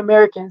African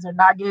Americans are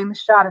not getting the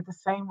shot at the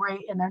same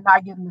rate, and they're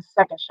not getting the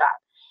second shot.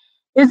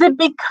 Is it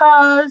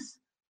because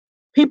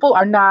people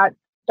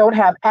don't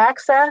have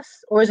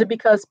access, or is it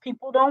because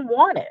people don't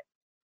want it?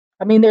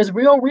 I mean, there's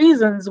real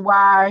reasons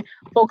why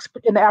folks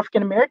in the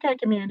African American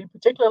community,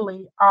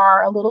 particularly,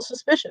 are a little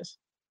suspicious.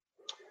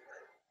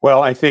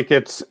 Well, I think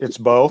it's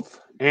both,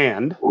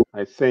 and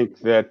I think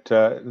that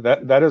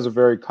that is a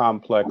very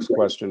complex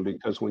question,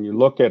 because when you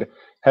look at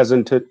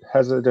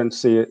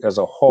hesitancy as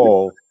a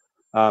whole,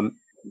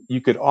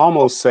 you could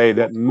almost say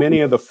that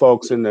many of the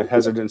folks in the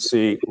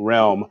hesitancy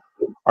realm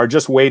are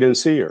just wait and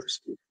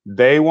seers.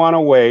 They want to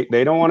wait.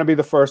 They don't want to be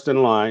the first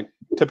in line.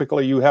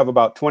 Typically, you have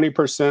about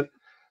 20%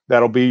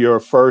 that'll be your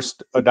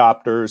first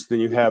adopters. Then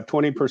you have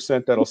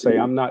 20% that'll say,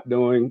 I'm not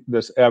doing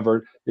this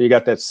ever. Then you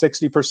got that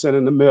 60%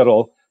 in the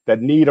middle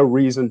that need a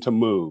reason to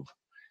move.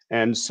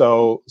 And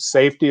so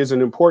safety is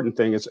an important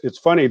thing. It's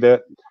funny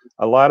that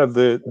a lot of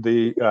the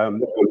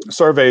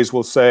surveys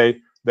will say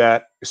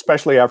that,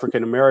 especially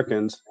African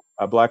Americans,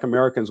 Black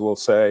Americans will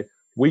say,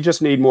 we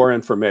just need more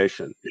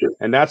information.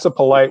 And that's a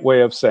polite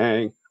way of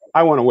saying,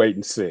 I want to wait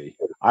and see.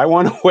 I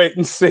want to wait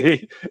and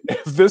see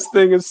if this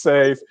thing is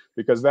safe,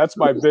 because that's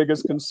my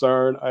biggest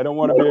concern. I don't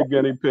want to be a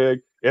guinea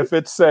pig if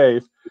it's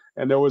safe.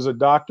 And there was a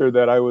doctor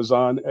that I was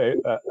on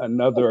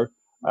another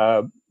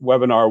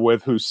webinar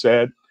with who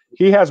said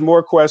he has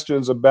more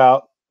questions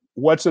about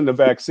what's in the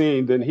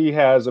vaccine than he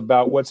has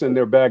about what's in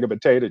their bag of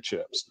potato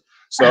chips.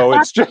 So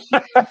it's just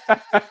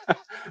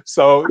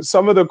so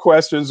some of the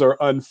questions are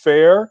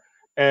unfair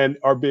and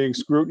are being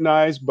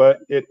scrutinized, but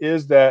it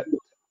is that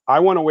I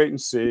want to wait and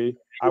see.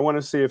 I want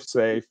to see if it's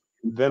safe.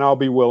 Then I'll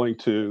be willing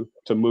to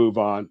move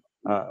on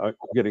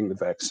getting the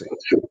vaccine.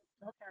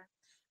 Okay.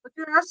 But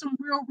there are some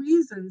real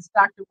reasons,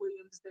 Dr.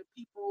 Williams, that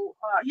people,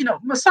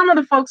 some of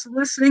the folks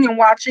listening and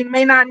watching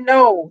may not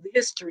know the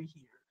history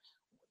here.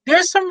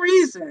 There's some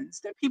reasons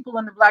that people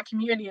in the Black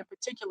community in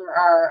particular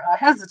are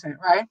hesitant,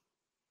 right?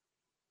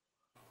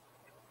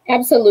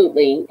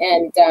 Absolutely.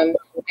 And I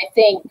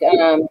think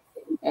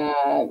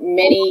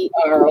many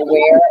are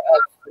aware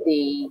of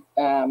the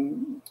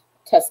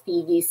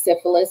Tuskegee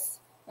syphilis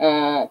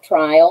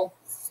trial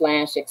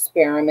 /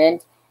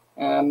 experiment,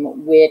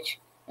 which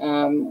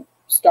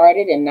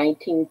started in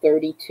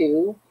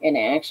 1932 and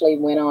actually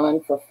went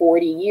on for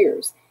 40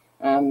 years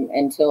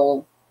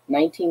until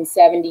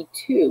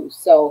 1972.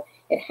 So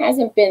it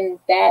hasn't been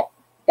that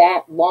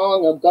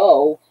long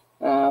ago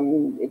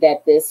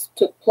that this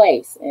took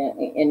place,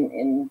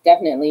 and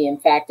definitely, in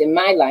fact, in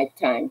my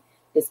lifetime,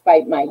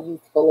 despite my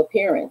youthful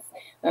appearance.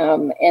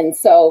 And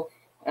so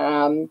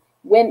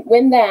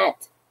when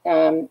that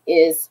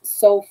is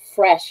so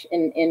fresh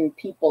in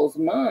people's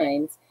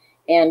minds,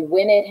 and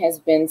when it has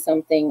been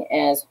something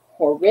as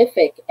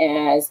horrific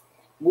as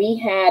we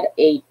had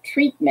a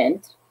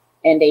treatment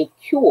and a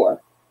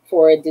cure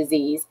for a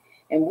disease,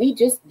 and we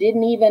just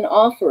didn't even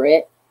offer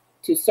it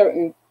to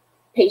certain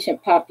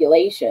patient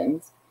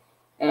populations,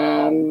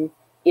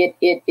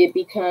 it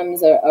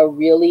becomes a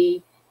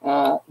really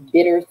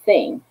bitter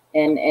thing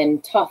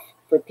and tough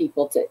for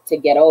people to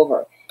get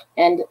over.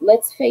 And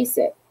let's face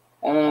it,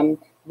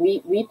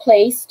 we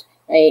placed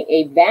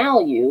a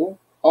value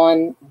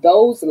on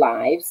those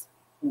lives,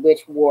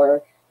 which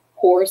were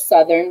poor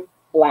Southern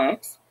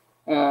Blacks,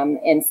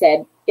 and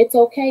said, it's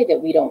okay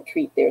that we don't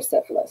treat their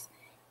syphilis.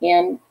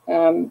 And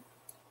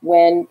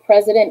when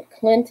President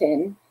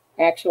Clinton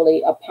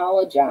actually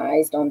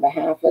apologized on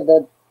behalf of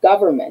the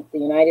government, the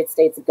United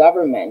States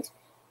government,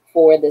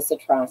 for this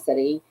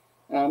atrocity,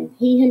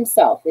 he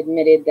himself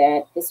admitted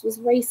that this was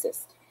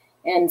racist.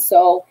 And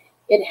so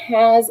it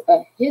has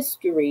a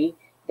history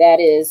that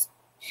is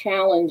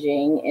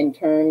challenging in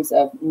terms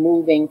of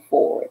moving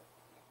forward.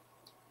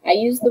 I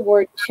use the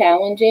word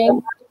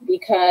challenging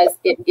because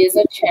it is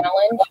a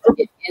challenge,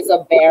 it is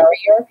a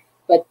barrier,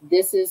 but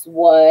this is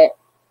what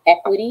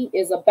equity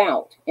is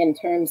about in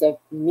terms of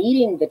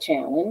meeting the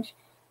challenge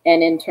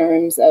and in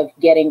terms of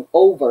getting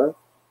over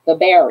the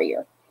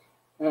barrier.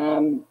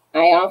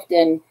 I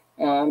often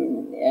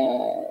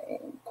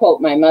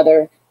quote my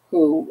mother,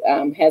 who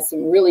has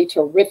some really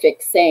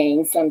terrific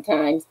sayings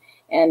sometimes.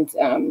 And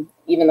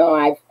even though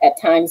I've at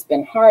times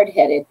been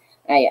hard-headed,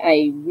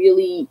 I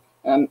really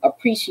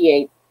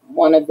appreciate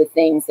one of the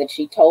things that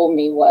she told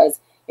me was,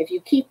 if you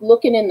keep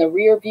looking in the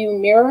rear view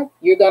mirror,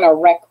 you're going to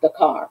wreck the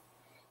car.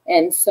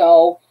 And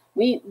so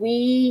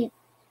we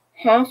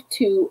have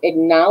to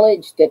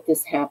acknowledge that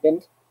this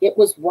happened. It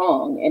was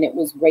wrong and it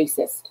was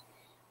racist.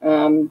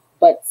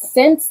 But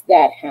since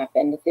that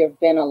happened, there have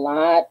been a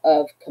lot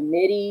of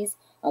committees,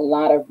 a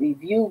lot of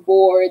review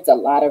boards, a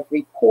lot of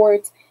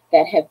reports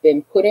that have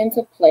been put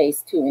into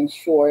place to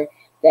ensure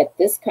that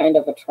this kind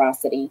of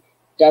atrocity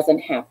doesn't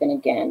happen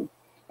again.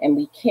 And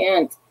we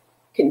can't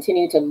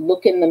continue to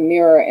look in the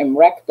mirror and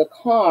wreck the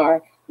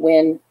car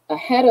when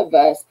ahead of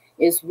us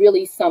is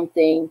really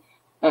something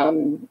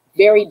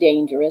very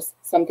dangerous,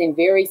 something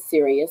very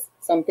serious,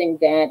 something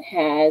that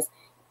has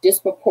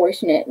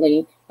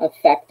disproportionately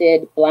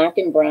affected Black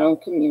and brown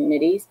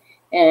communities.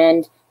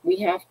 And we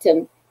have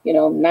to,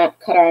 not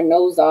cut our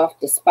nose off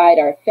despite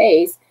our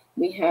face.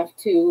 We have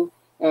to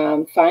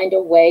find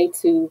a way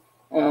to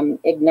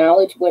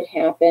acknowledge what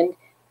happened,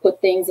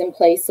 put things in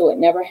place so it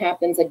never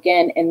happens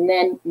again, and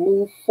then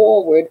move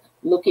forward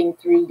looking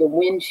through the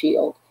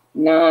windshield,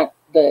 not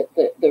the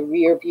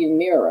rear view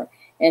mirror.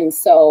 And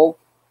so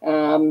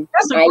Dr.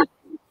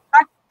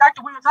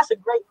 Williams, that's a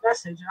great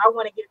message. And I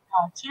want to get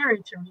Terry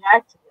to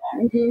react to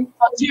that. Mm-hmm.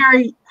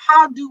 Terry,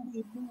 how do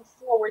we move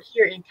forward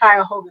here in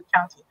Cuyahoga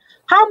County?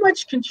 How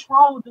much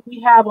control do we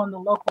have on the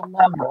local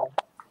level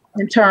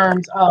in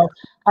terms of,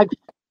 like,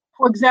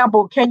 for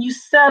example,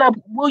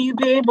 will you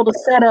be able to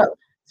set up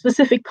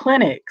specific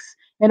clinics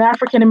in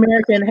African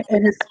American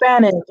and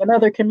Hispanic and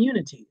other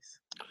communities?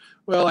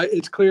 Well,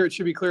 it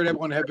should be clear to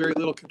everyone I have very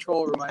little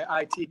control over my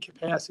IT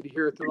capacity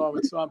here at the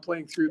moment, so I'm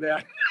playing through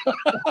that.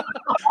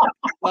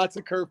 Lots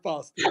of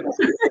curveballs.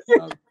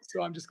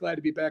 So I'm just glad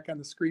to be back on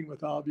the screen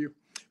with all of you.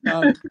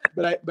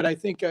 But I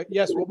think,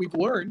 yes, what we've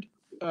learned,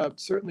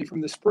 certainly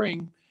from the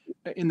spring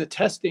in the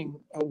testing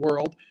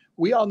world,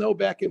 we all know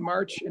back in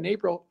March and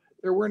April,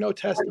 there were no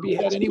tests to be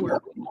had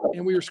anywhere.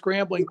 And we were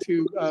scrambling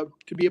to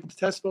be able to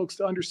test folks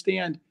to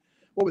understand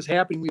what was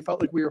happening. We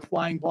felt like we were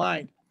flying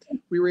blind.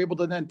 We were able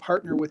to then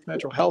partner with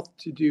Metro Health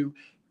to do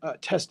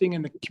testing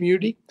in the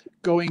community,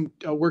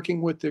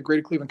 working with the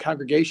Greater Cleveland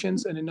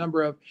congregations and a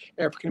number of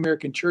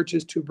African-American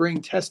churches to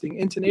bring testing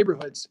into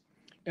neighborhoods.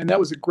 And that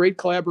was a great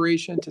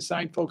collaboration to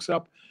sign folks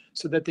up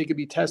so that they could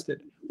be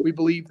tested. We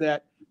believe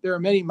that there are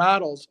many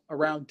models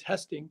around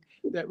testing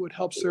that would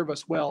help serve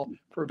us well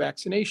for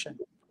vaccination.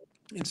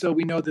 And so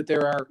we know that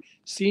there are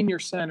senior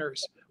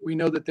centers, we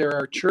know that there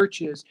are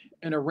churches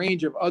and a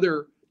range of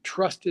other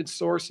trusted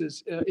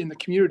sources in the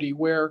community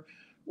where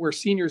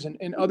seniors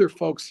and other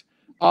folks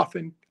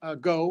often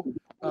go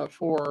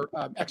for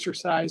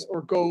exercise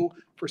or go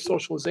for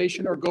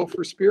socialization or go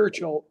for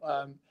spiritual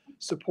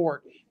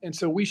support. And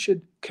so we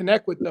should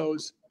connect with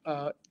those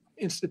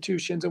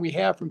institutions, and we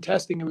have from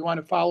testing, and we want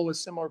to follow a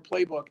similar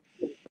playbook.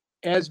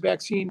 As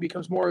vaccine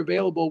becomes more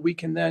available, we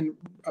can then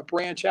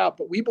branch out.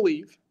 But we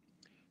believe,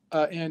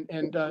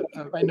 and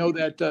I know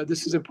that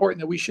this is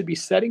important, that we should be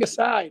setting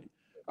aside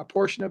a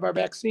portion of our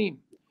vaccine.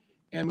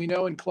 And we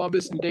know in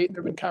Columbus and Dayton,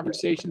 there have been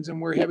conversations,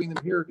 and we're having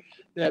them here,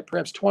 that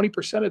perhaps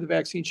 20% of the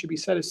vaccine should be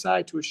set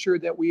aside to assure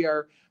that we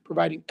are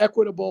providing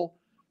equitable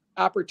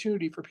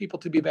opportunity for people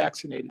to be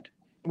vaccinated.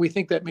 And we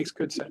think that makes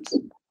good sense. So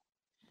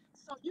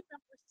you can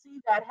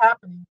foresee that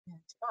happening.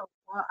 Well,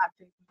 I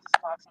think we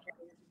just lost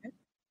Terry again.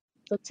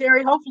 So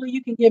Terry, hopefully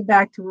you can get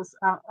back to us.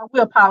 We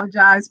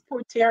apologize.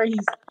 Poor Terry,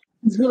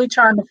 he's really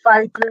trying to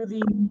fight through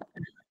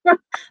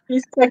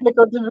these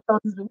technical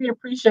difficulties, but we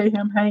appreciate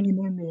him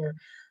hanging in there.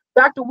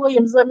 Dr.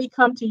 Williams, let me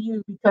come to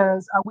you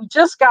because we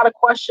just got a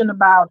question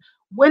about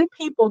when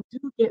people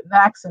do get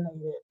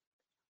vaccinated,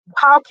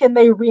 how can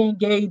they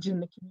re-engage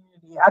in the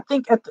community? I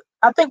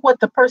think what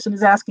the person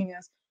is asking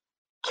is,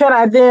 can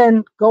I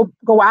then go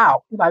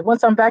out? Like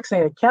once I'm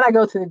vaccinated, can I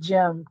go to the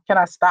gym? Can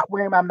I stop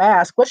wearing my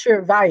mask? What's your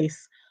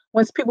advice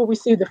once people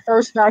receive the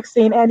first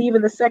vaccine and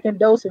even the second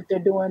dose if they're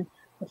doing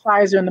the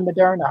Pfizer and the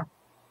Moderna?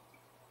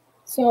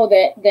 So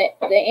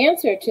the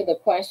answer to the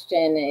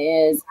question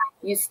is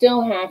you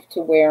still have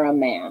to wear a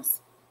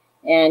mask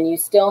and you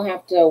still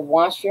have to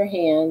wash your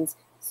hands,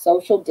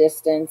 social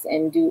distance,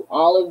 and do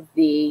all of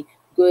the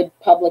good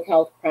public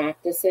health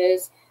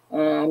practices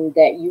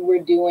that you were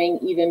doing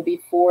even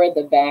before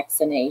the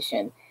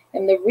vaccination.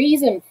 And the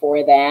reason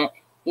for that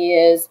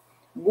is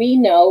we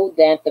know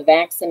that the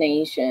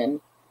vaccination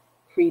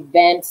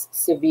prevents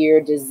severe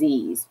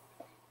disease.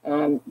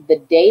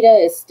 The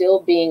data is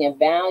still being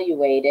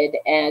evaluated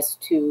as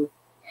to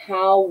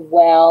how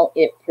well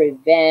it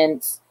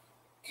prevents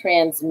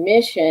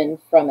transmission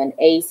from an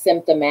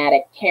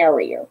asymptomatic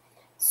carrier.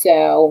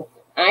 So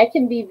I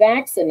can be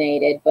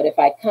vaccinated, but if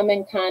I come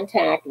in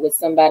contact with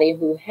somebody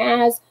who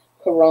has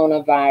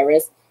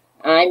coronavirus,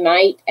 I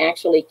might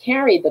actually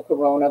carry the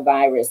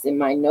coronavirus in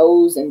my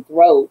nose and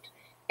throat.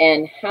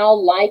 And how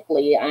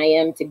likely I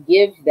am to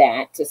give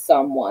that to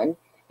someone.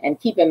 And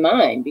keep in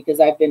mind, because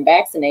I've been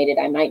vaccinated,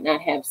 I might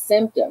not have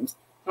symptoms.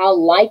 How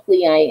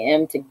likely I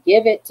am to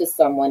give it to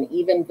someone,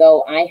 even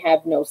though I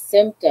have no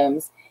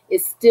symptoms,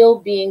 is still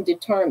being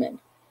determined.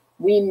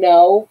 We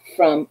know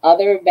from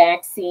other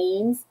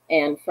vaccines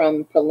and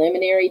from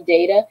preliminary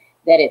data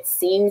that it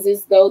seems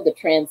as though the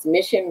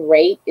transmission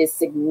rate is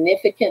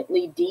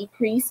significantly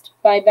decreased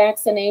by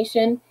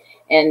vaccination.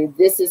 And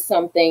this is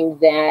something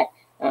that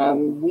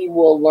we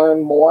will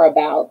learn more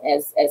about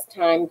as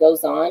time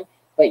goes on.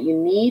 But you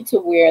need to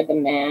wear the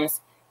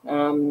mask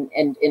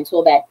and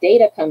until that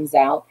data comes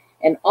out.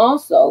 And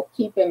also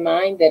keep in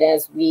mind that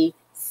as we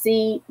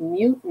see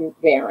mutant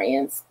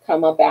variants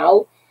come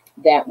about,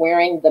 that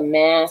wearing the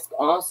mask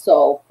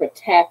also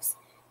protects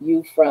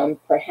you from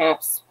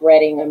perhaps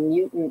spreading a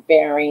mutant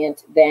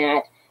variant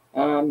that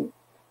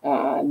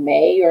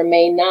may or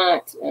may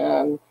not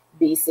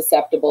be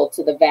susceptible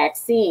to the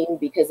vaccine,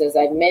 because as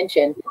I've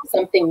mentioned,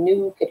 something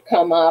new could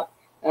come up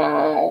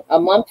a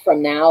month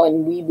from now,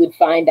 and we would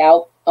find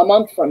out a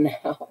month from now.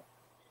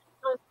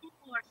 So if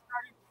people are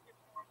starting to get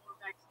more and more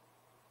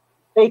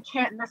vaccines, they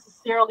can't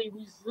necessarily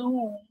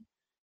resume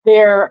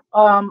their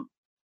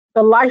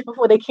the life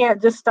before. They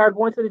can't just start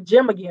going to the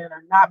gym again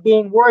or not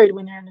being worried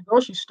when they're in the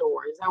grocery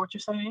store. Is that what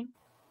you're saying?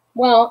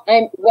 Well,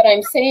 what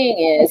I'm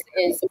saying is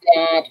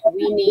that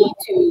we need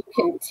to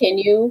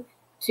continue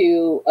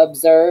to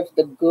observe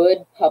the good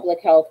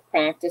public health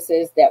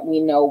practices that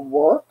we know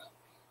work.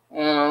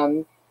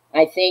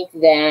 I think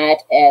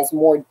that as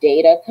more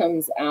data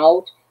comes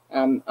out,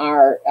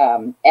 our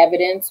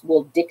evidence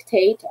will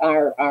dictate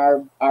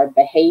our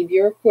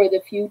behavior for the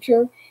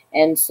future.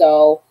 And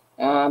so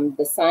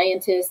the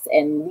scientists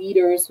and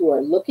leaders who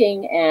are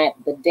looking at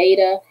the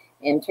data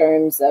in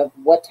terms of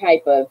what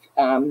type of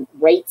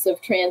rates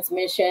of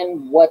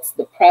transmission, what's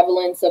the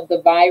prevalence of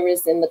the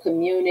virus in the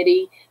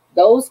community,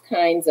 those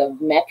kinds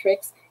of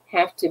metrics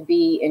have to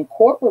be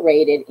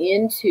incorporated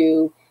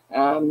into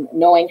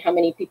knowing how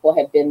many people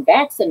have been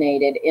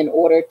vaccinated in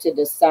order to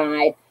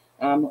decide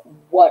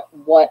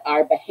what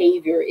our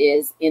behavior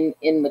is in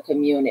the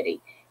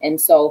community.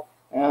 And so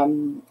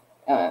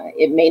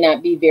it may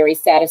not be very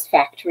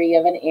satisfactory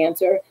of an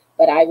answer,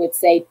 but I would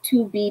say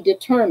to be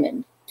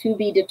determined,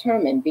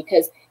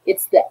 because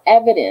it's the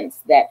evidence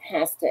that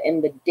has to,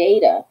 and the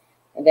data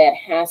that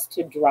has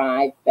to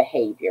drive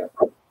behavior.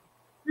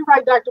 You're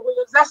right, Dr.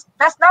 Williams.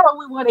 That's not what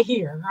we want to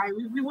hear, right?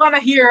 We want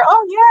to hear,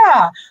 oh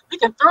yeah, we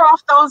can throw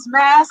off those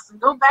masks and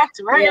go back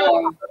to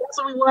regular. Yeah. That's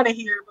what we want to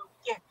hear, but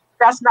we can't.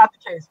 That's not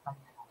the case right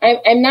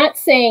now. I'm not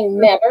saying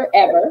never,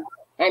 ever.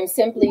 I'm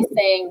simply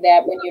saying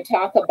that when you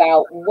talk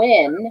about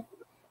when,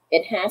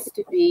 it has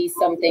to be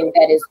something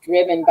that is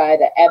driven by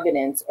the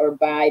evidence or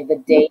by the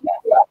data.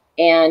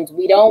 And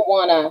we don't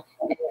want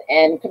to,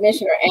 and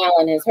Commissioner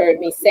Allen has heard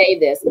me say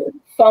this,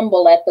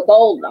 fumble at the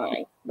goal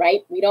line,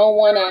 right? We don't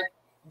want to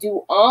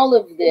do all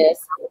of this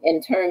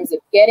in terms of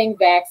getting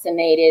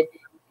vaccinated,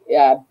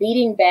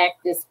 beating back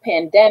this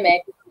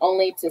pandemic,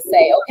 only to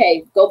say,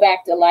 okay, go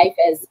back to life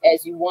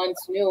as you once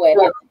knew it,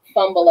 and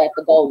fumble at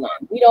the goal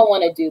line. We don't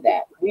want to do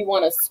that. We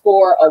want to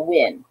score a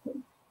win.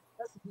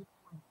 That's a good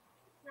point.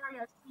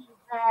 Terry, I see you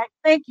back.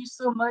 Thank you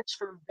so much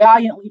for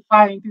valiantly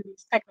fighting through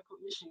these technical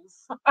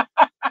issues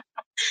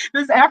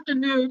this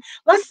afternoon.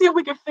 Let's see if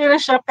we can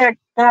finish up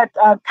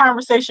that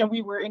conversation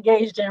we were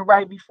engaged in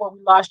right before we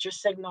lost your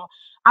signal.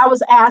 I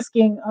was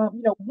asking,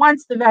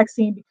 once the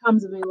vaccine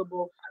becomes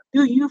available,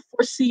 do you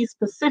foresee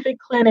specific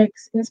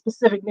clinics in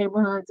specific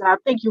neighborhoods? I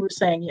think you were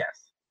saying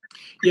yes.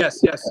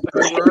 Yes. I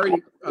mean, we're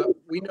already,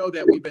 we know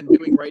that we've been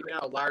doing right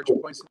now large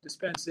points of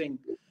dispensing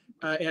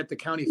at the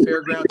county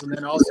fairgrounds, and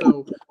then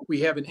also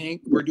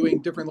we're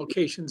doing different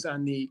locations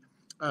on the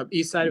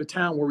east side of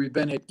town where we've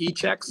been at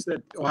e-checks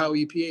that Ohio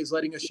EPA is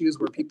letting us use,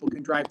 where people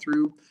can drive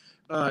through.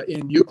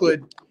 In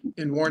Euclid,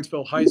 in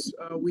Warrensville Heights,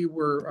 we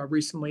were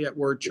recently at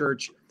Word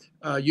Church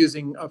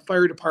using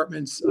fire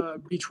departments,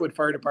 Beechwood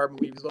Fire Department,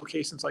 we use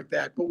locations like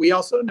that. But we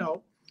also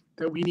know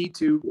that we need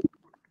to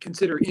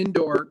consider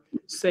indoor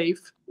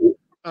safe,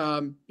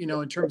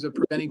 in terms of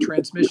preventing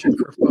transmission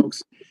for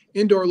folks.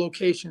 Indoor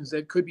locations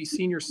that could be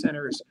senior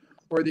centers,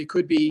 or they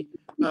could be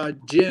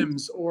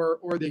gyms,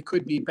 or they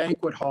could be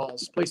banquet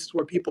halls, places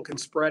where people can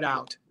spread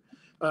out,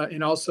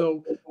 and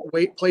also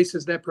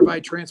places that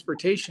provide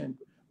transportation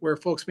where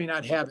folks may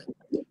not have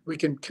it. We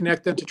can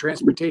connect them to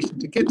transportation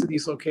to get to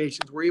these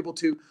locations. We're able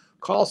to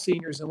call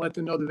seniors and let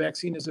them know the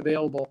vaccine is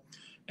available.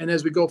 And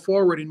as we go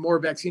forward and more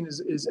vaccine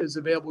is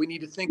available, we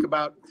need to think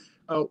about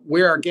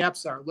where our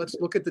gaps are. Let's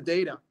look at the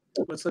data.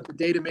 Let's let the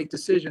data make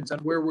decisions on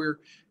where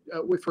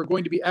if we're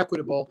going to be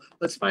equitable,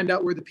 let's find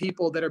out where the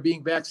people that are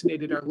being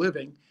vaccinated are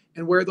living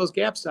and where those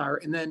gaps are.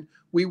 And then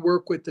we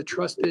work with the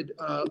trusted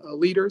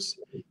leaders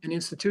and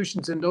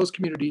institutions in those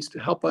communities to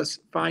help us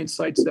find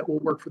sites that will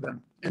work for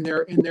them. And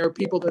there are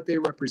people that they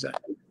represent.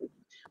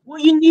 Well,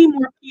 you need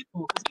more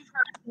people, because we've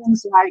heard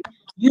things like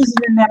using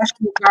the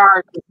National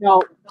Guard to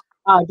help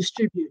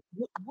distribute.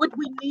 Would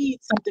we need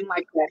something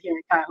like that here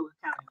in Cuyahoga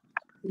County?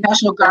 The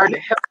National Guard to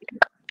help?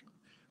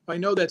 I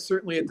know that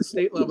certainly at the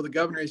state level, the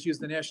governor has used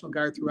the National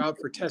Guard throughout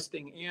for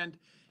testing,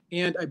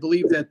 and I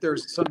believe that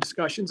there's some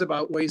discussions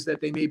about ways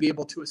that they may be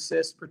able to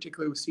assist,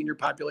 particularly with senior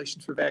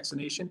populations for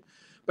vaccination.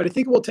 But I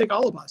think it will take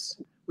all of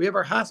us. We have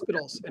our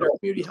hospitals and our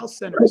community health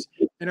centers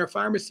and our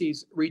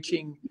pharmacies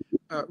reaching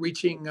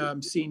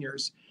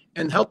seniors.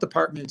 and health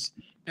departments.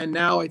 And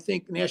now I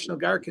think National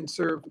Guard can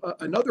serve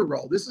another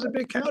role. This is a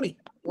big county,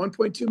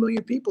 1.2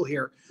 million people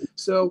here.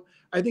 So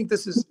I think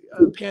this is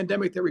a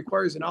pandemic that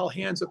requires an all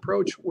hands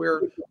approach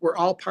where we're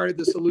all part of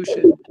the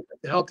solution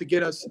to help to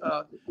get us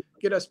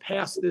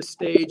past this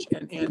stage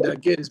and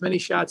get as many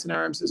shots in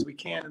arms as we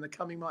can in the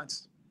coming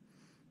months.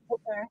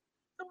 Okay.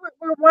 So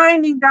we're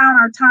winding down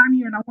our time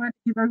here, and I want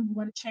to give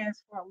everyone a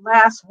chance for a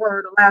last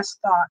word, a last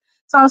thought.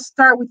 So I'll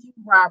start with you,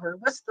 Robert.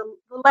 What's the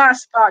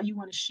last thought you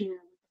want to share with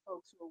the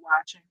folks who are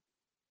watching?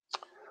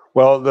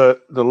 Well,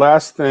 the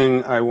last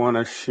thing I want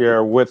to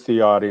share with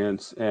the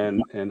audience,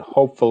 and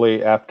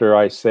hopefully after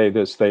I say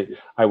this,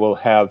 I will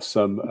have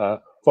some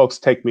folks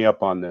take me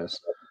up on this.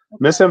 Okay.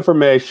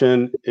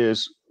 Misinformation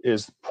is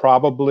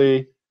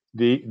probably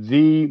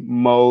the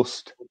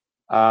most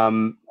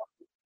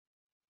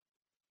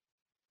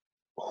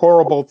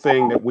horrible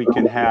thing that we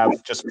can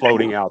have just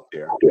floating out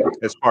there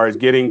as far as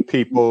getting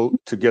people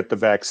to get the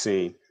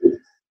vaccine.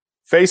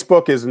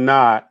 Facebook is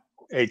not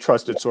a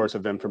trusted source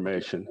of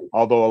information,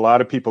 although a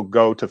lot of people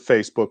go to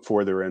Facebook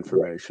for their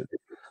information.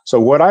 So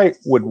what I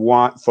would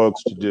want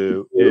folks to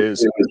do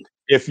is,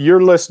 if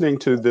you're listening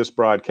to this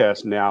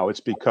broadcast now, it's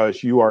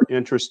because you are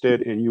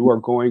interested and you are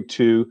going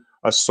to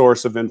a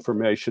source of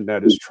information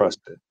that is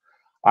trusted.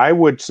 I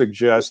would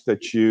suggest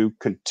that you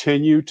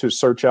continue to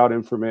search out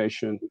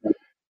information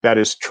that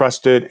is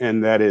trusted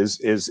and that is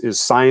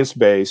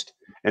science-based,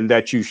 and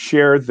that you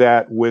share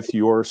that with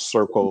your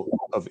circle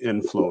of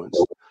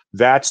influence.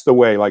 That's the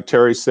way, like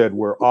Terry said,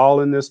 we're all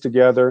in this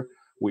together.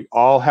 We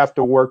all have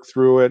to work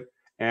through it.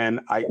 And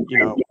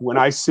when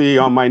I see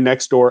on my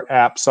Nextdoor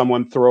app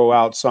someone throw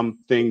out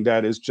something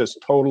that is just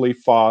totally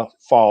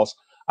false,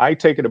 I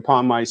take it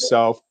upon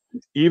myself.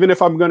 Even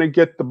if I'm going to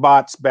get the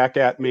bots back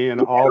at me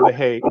and all the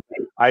hate,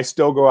 I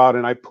still go out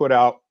and I put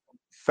out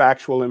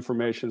factual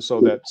information so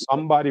that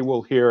somebody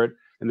will hear it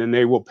and then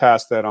they will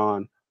pass that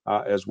on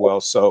as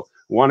well. So I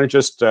want to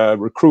just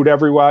recruit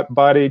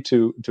everybody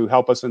to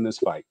help us in this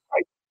fight.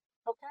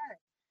 Okay,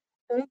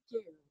 thank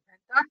you. And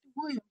Dr.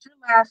 Williams, your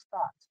last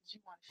thoughts that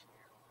you want to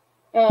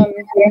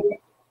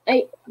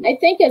share? I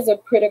think as a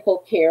critical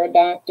care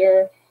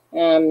doctor,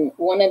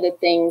 one of the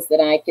things that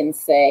I can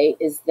say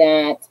is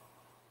that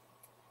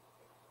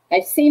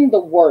I've seen the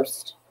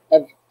worst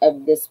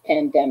of this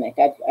pandemic.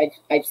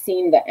 I've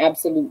seen the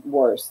absolute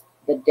worst,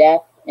 the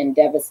death and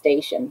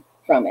devastation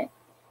from it.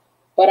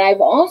 But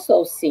I've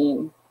also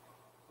seen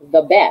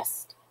the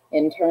best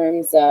in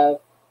terms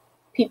of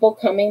people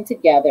coming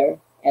together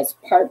as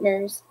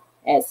partners,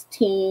 as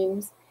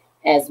teams,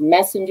 as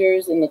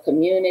messengers in the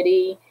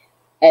community,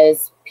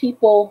 as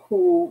people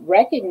who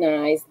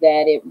recognize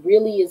that it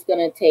really is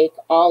going to take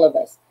all of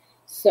us.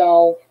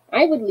 So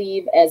I would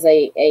leave as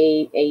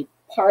a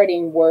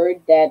parting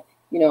word that,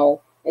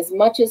 as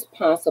much as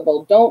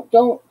possible,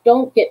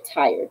 don't get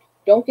tired.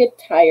 Don't get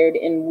tired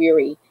and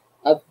weary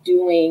of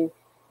doing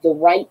the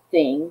right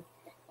thing,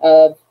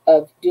 of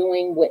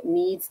doing what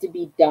needs to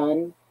be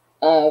done,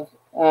 of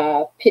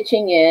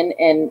pitching in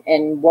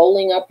and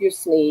rolling up your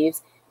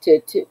sleeves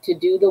to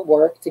do the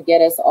work to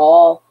get us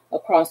all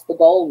across the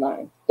goal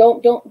line.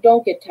 Don't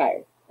get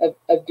tired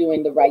of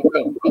doing the right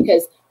thing,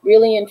 because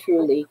really and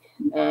truly,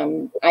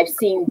 I've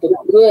seen the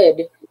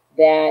good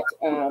that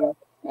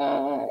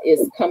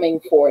is coming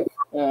forth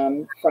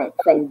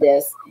from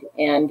this,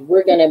 and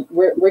we're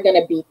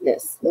gonna beat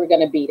this. We're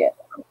gonna beat it.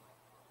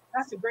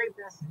 That's a great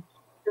message,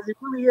 because it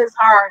really is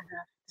hard to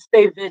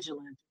stay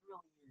vigilant. It really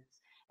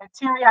is. And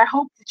Terry, I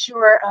hope that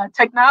your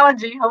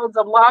technology holds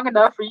up long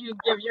enough for you to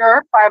give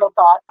your final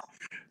thoughts.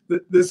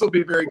 This will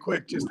be very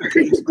quick, just in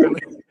case,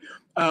 really.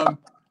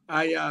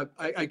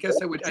 I guess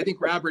I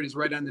think Robert is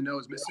right on the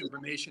nose.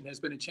 Misinformation has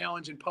been a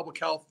challenge in public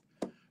health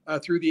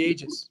through the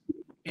ages.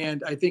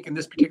 And I think in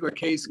this particular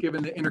case,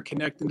 given the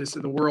interconnectedness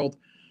of the world,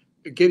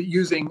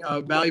 using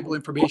valuable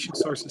information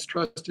sources,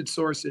 trusted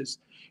sources,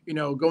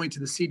 going to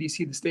the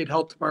CDC, the state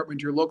health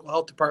department, your local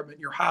health department,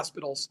 your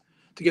hospitals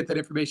to get that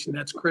information,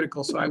 that's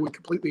critical. So I would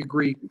completely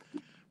agree.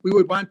 We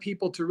would want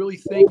people to really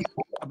think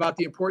about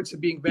the importance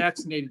of being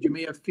vaccinated. You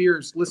may have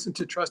fears. Listen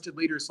to trusted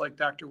leaders like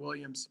Dr.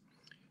 Williams.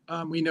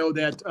 We know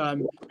that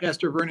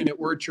Pastor Vernon at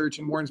Word Church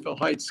in Warrensville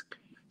Heights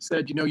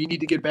said, you need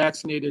to get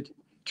vaccinated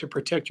to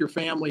protect your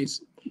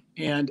families.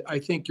 And I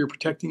think you're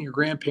protecting your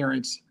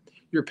grandparents,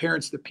 your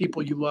parents, the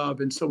people you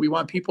love. And so we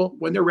want people,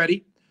 when they're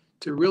ready,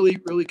 to really,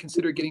 really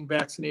consider getting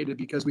vaccinated,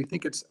 because we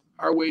think it's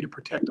our way to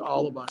protect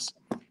all of us.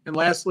 And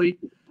lastly,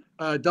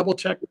 double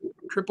check,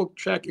 triple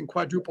check, and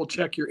quadruple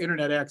check your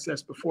internet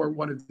access before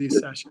one of these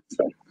sessions.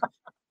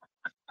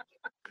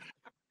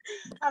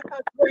 That's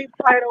a great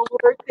final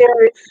word,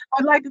 Terry.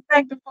 I'd like to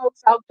thank the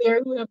folks out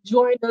there who have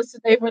joined us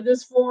today for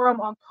this forum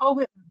on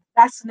COVID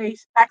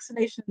vaccination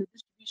and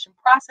distribution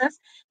process.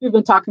 We've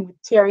been talking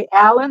with Terry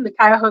Allen, the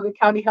Cuyahoga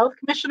County Health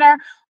Commissioner,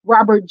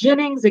 Robert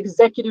Jennings,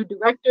 Executive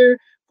Director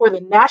for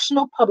the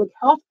National Public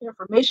Health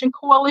Information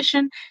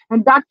Coalition,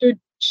 and Dr.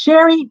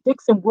 Sherry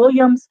Dixon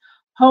Williams,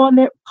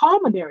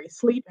 pulmonary,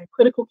 sleep, and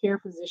critical care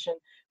physician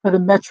for the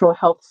Metro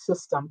Health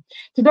System.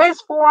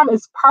 Today's forum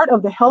is part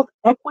of the Health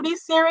Equity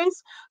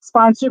Series,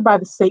 sponsored by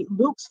the St.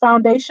 Luke's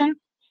Foundation,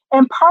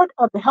 and part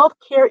of the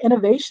Healthcare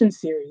Innovation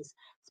Series,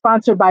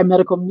 sponsored by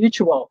Medical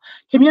Mutual.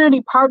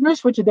 Community partners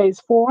for today's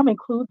forum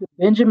include the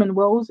Benjamin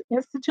Rose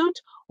Institute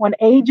on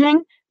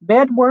Aging,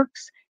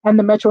 BedWorks, and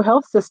the Metro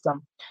Health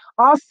System.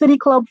 All City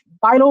Club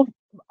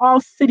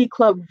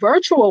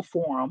virtual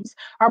forums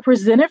are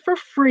presented for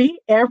free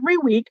every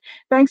week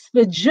thanks to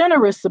the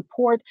generous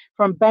support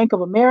from Bank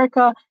of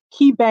America,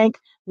 Key Bank,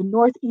 the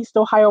Northeast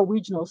Ohio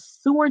Regional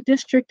Sewer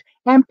District,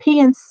 and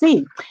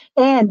PNC.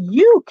 And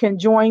you can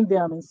join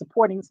them in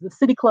supporting the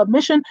City Club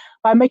mission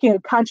by making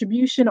a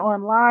contribution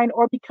online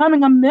or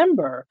becoming a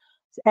member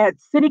at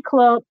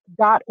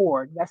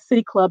cityclub.org. That's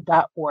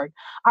cityclub.org.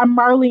 I'm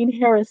Marlene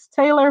Harris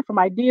Taylor from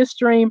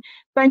IdeaStream.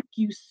 Thank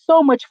you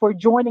so much for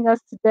joining us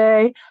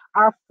today.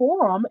 Our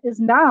forum is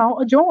now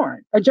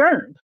adjourned.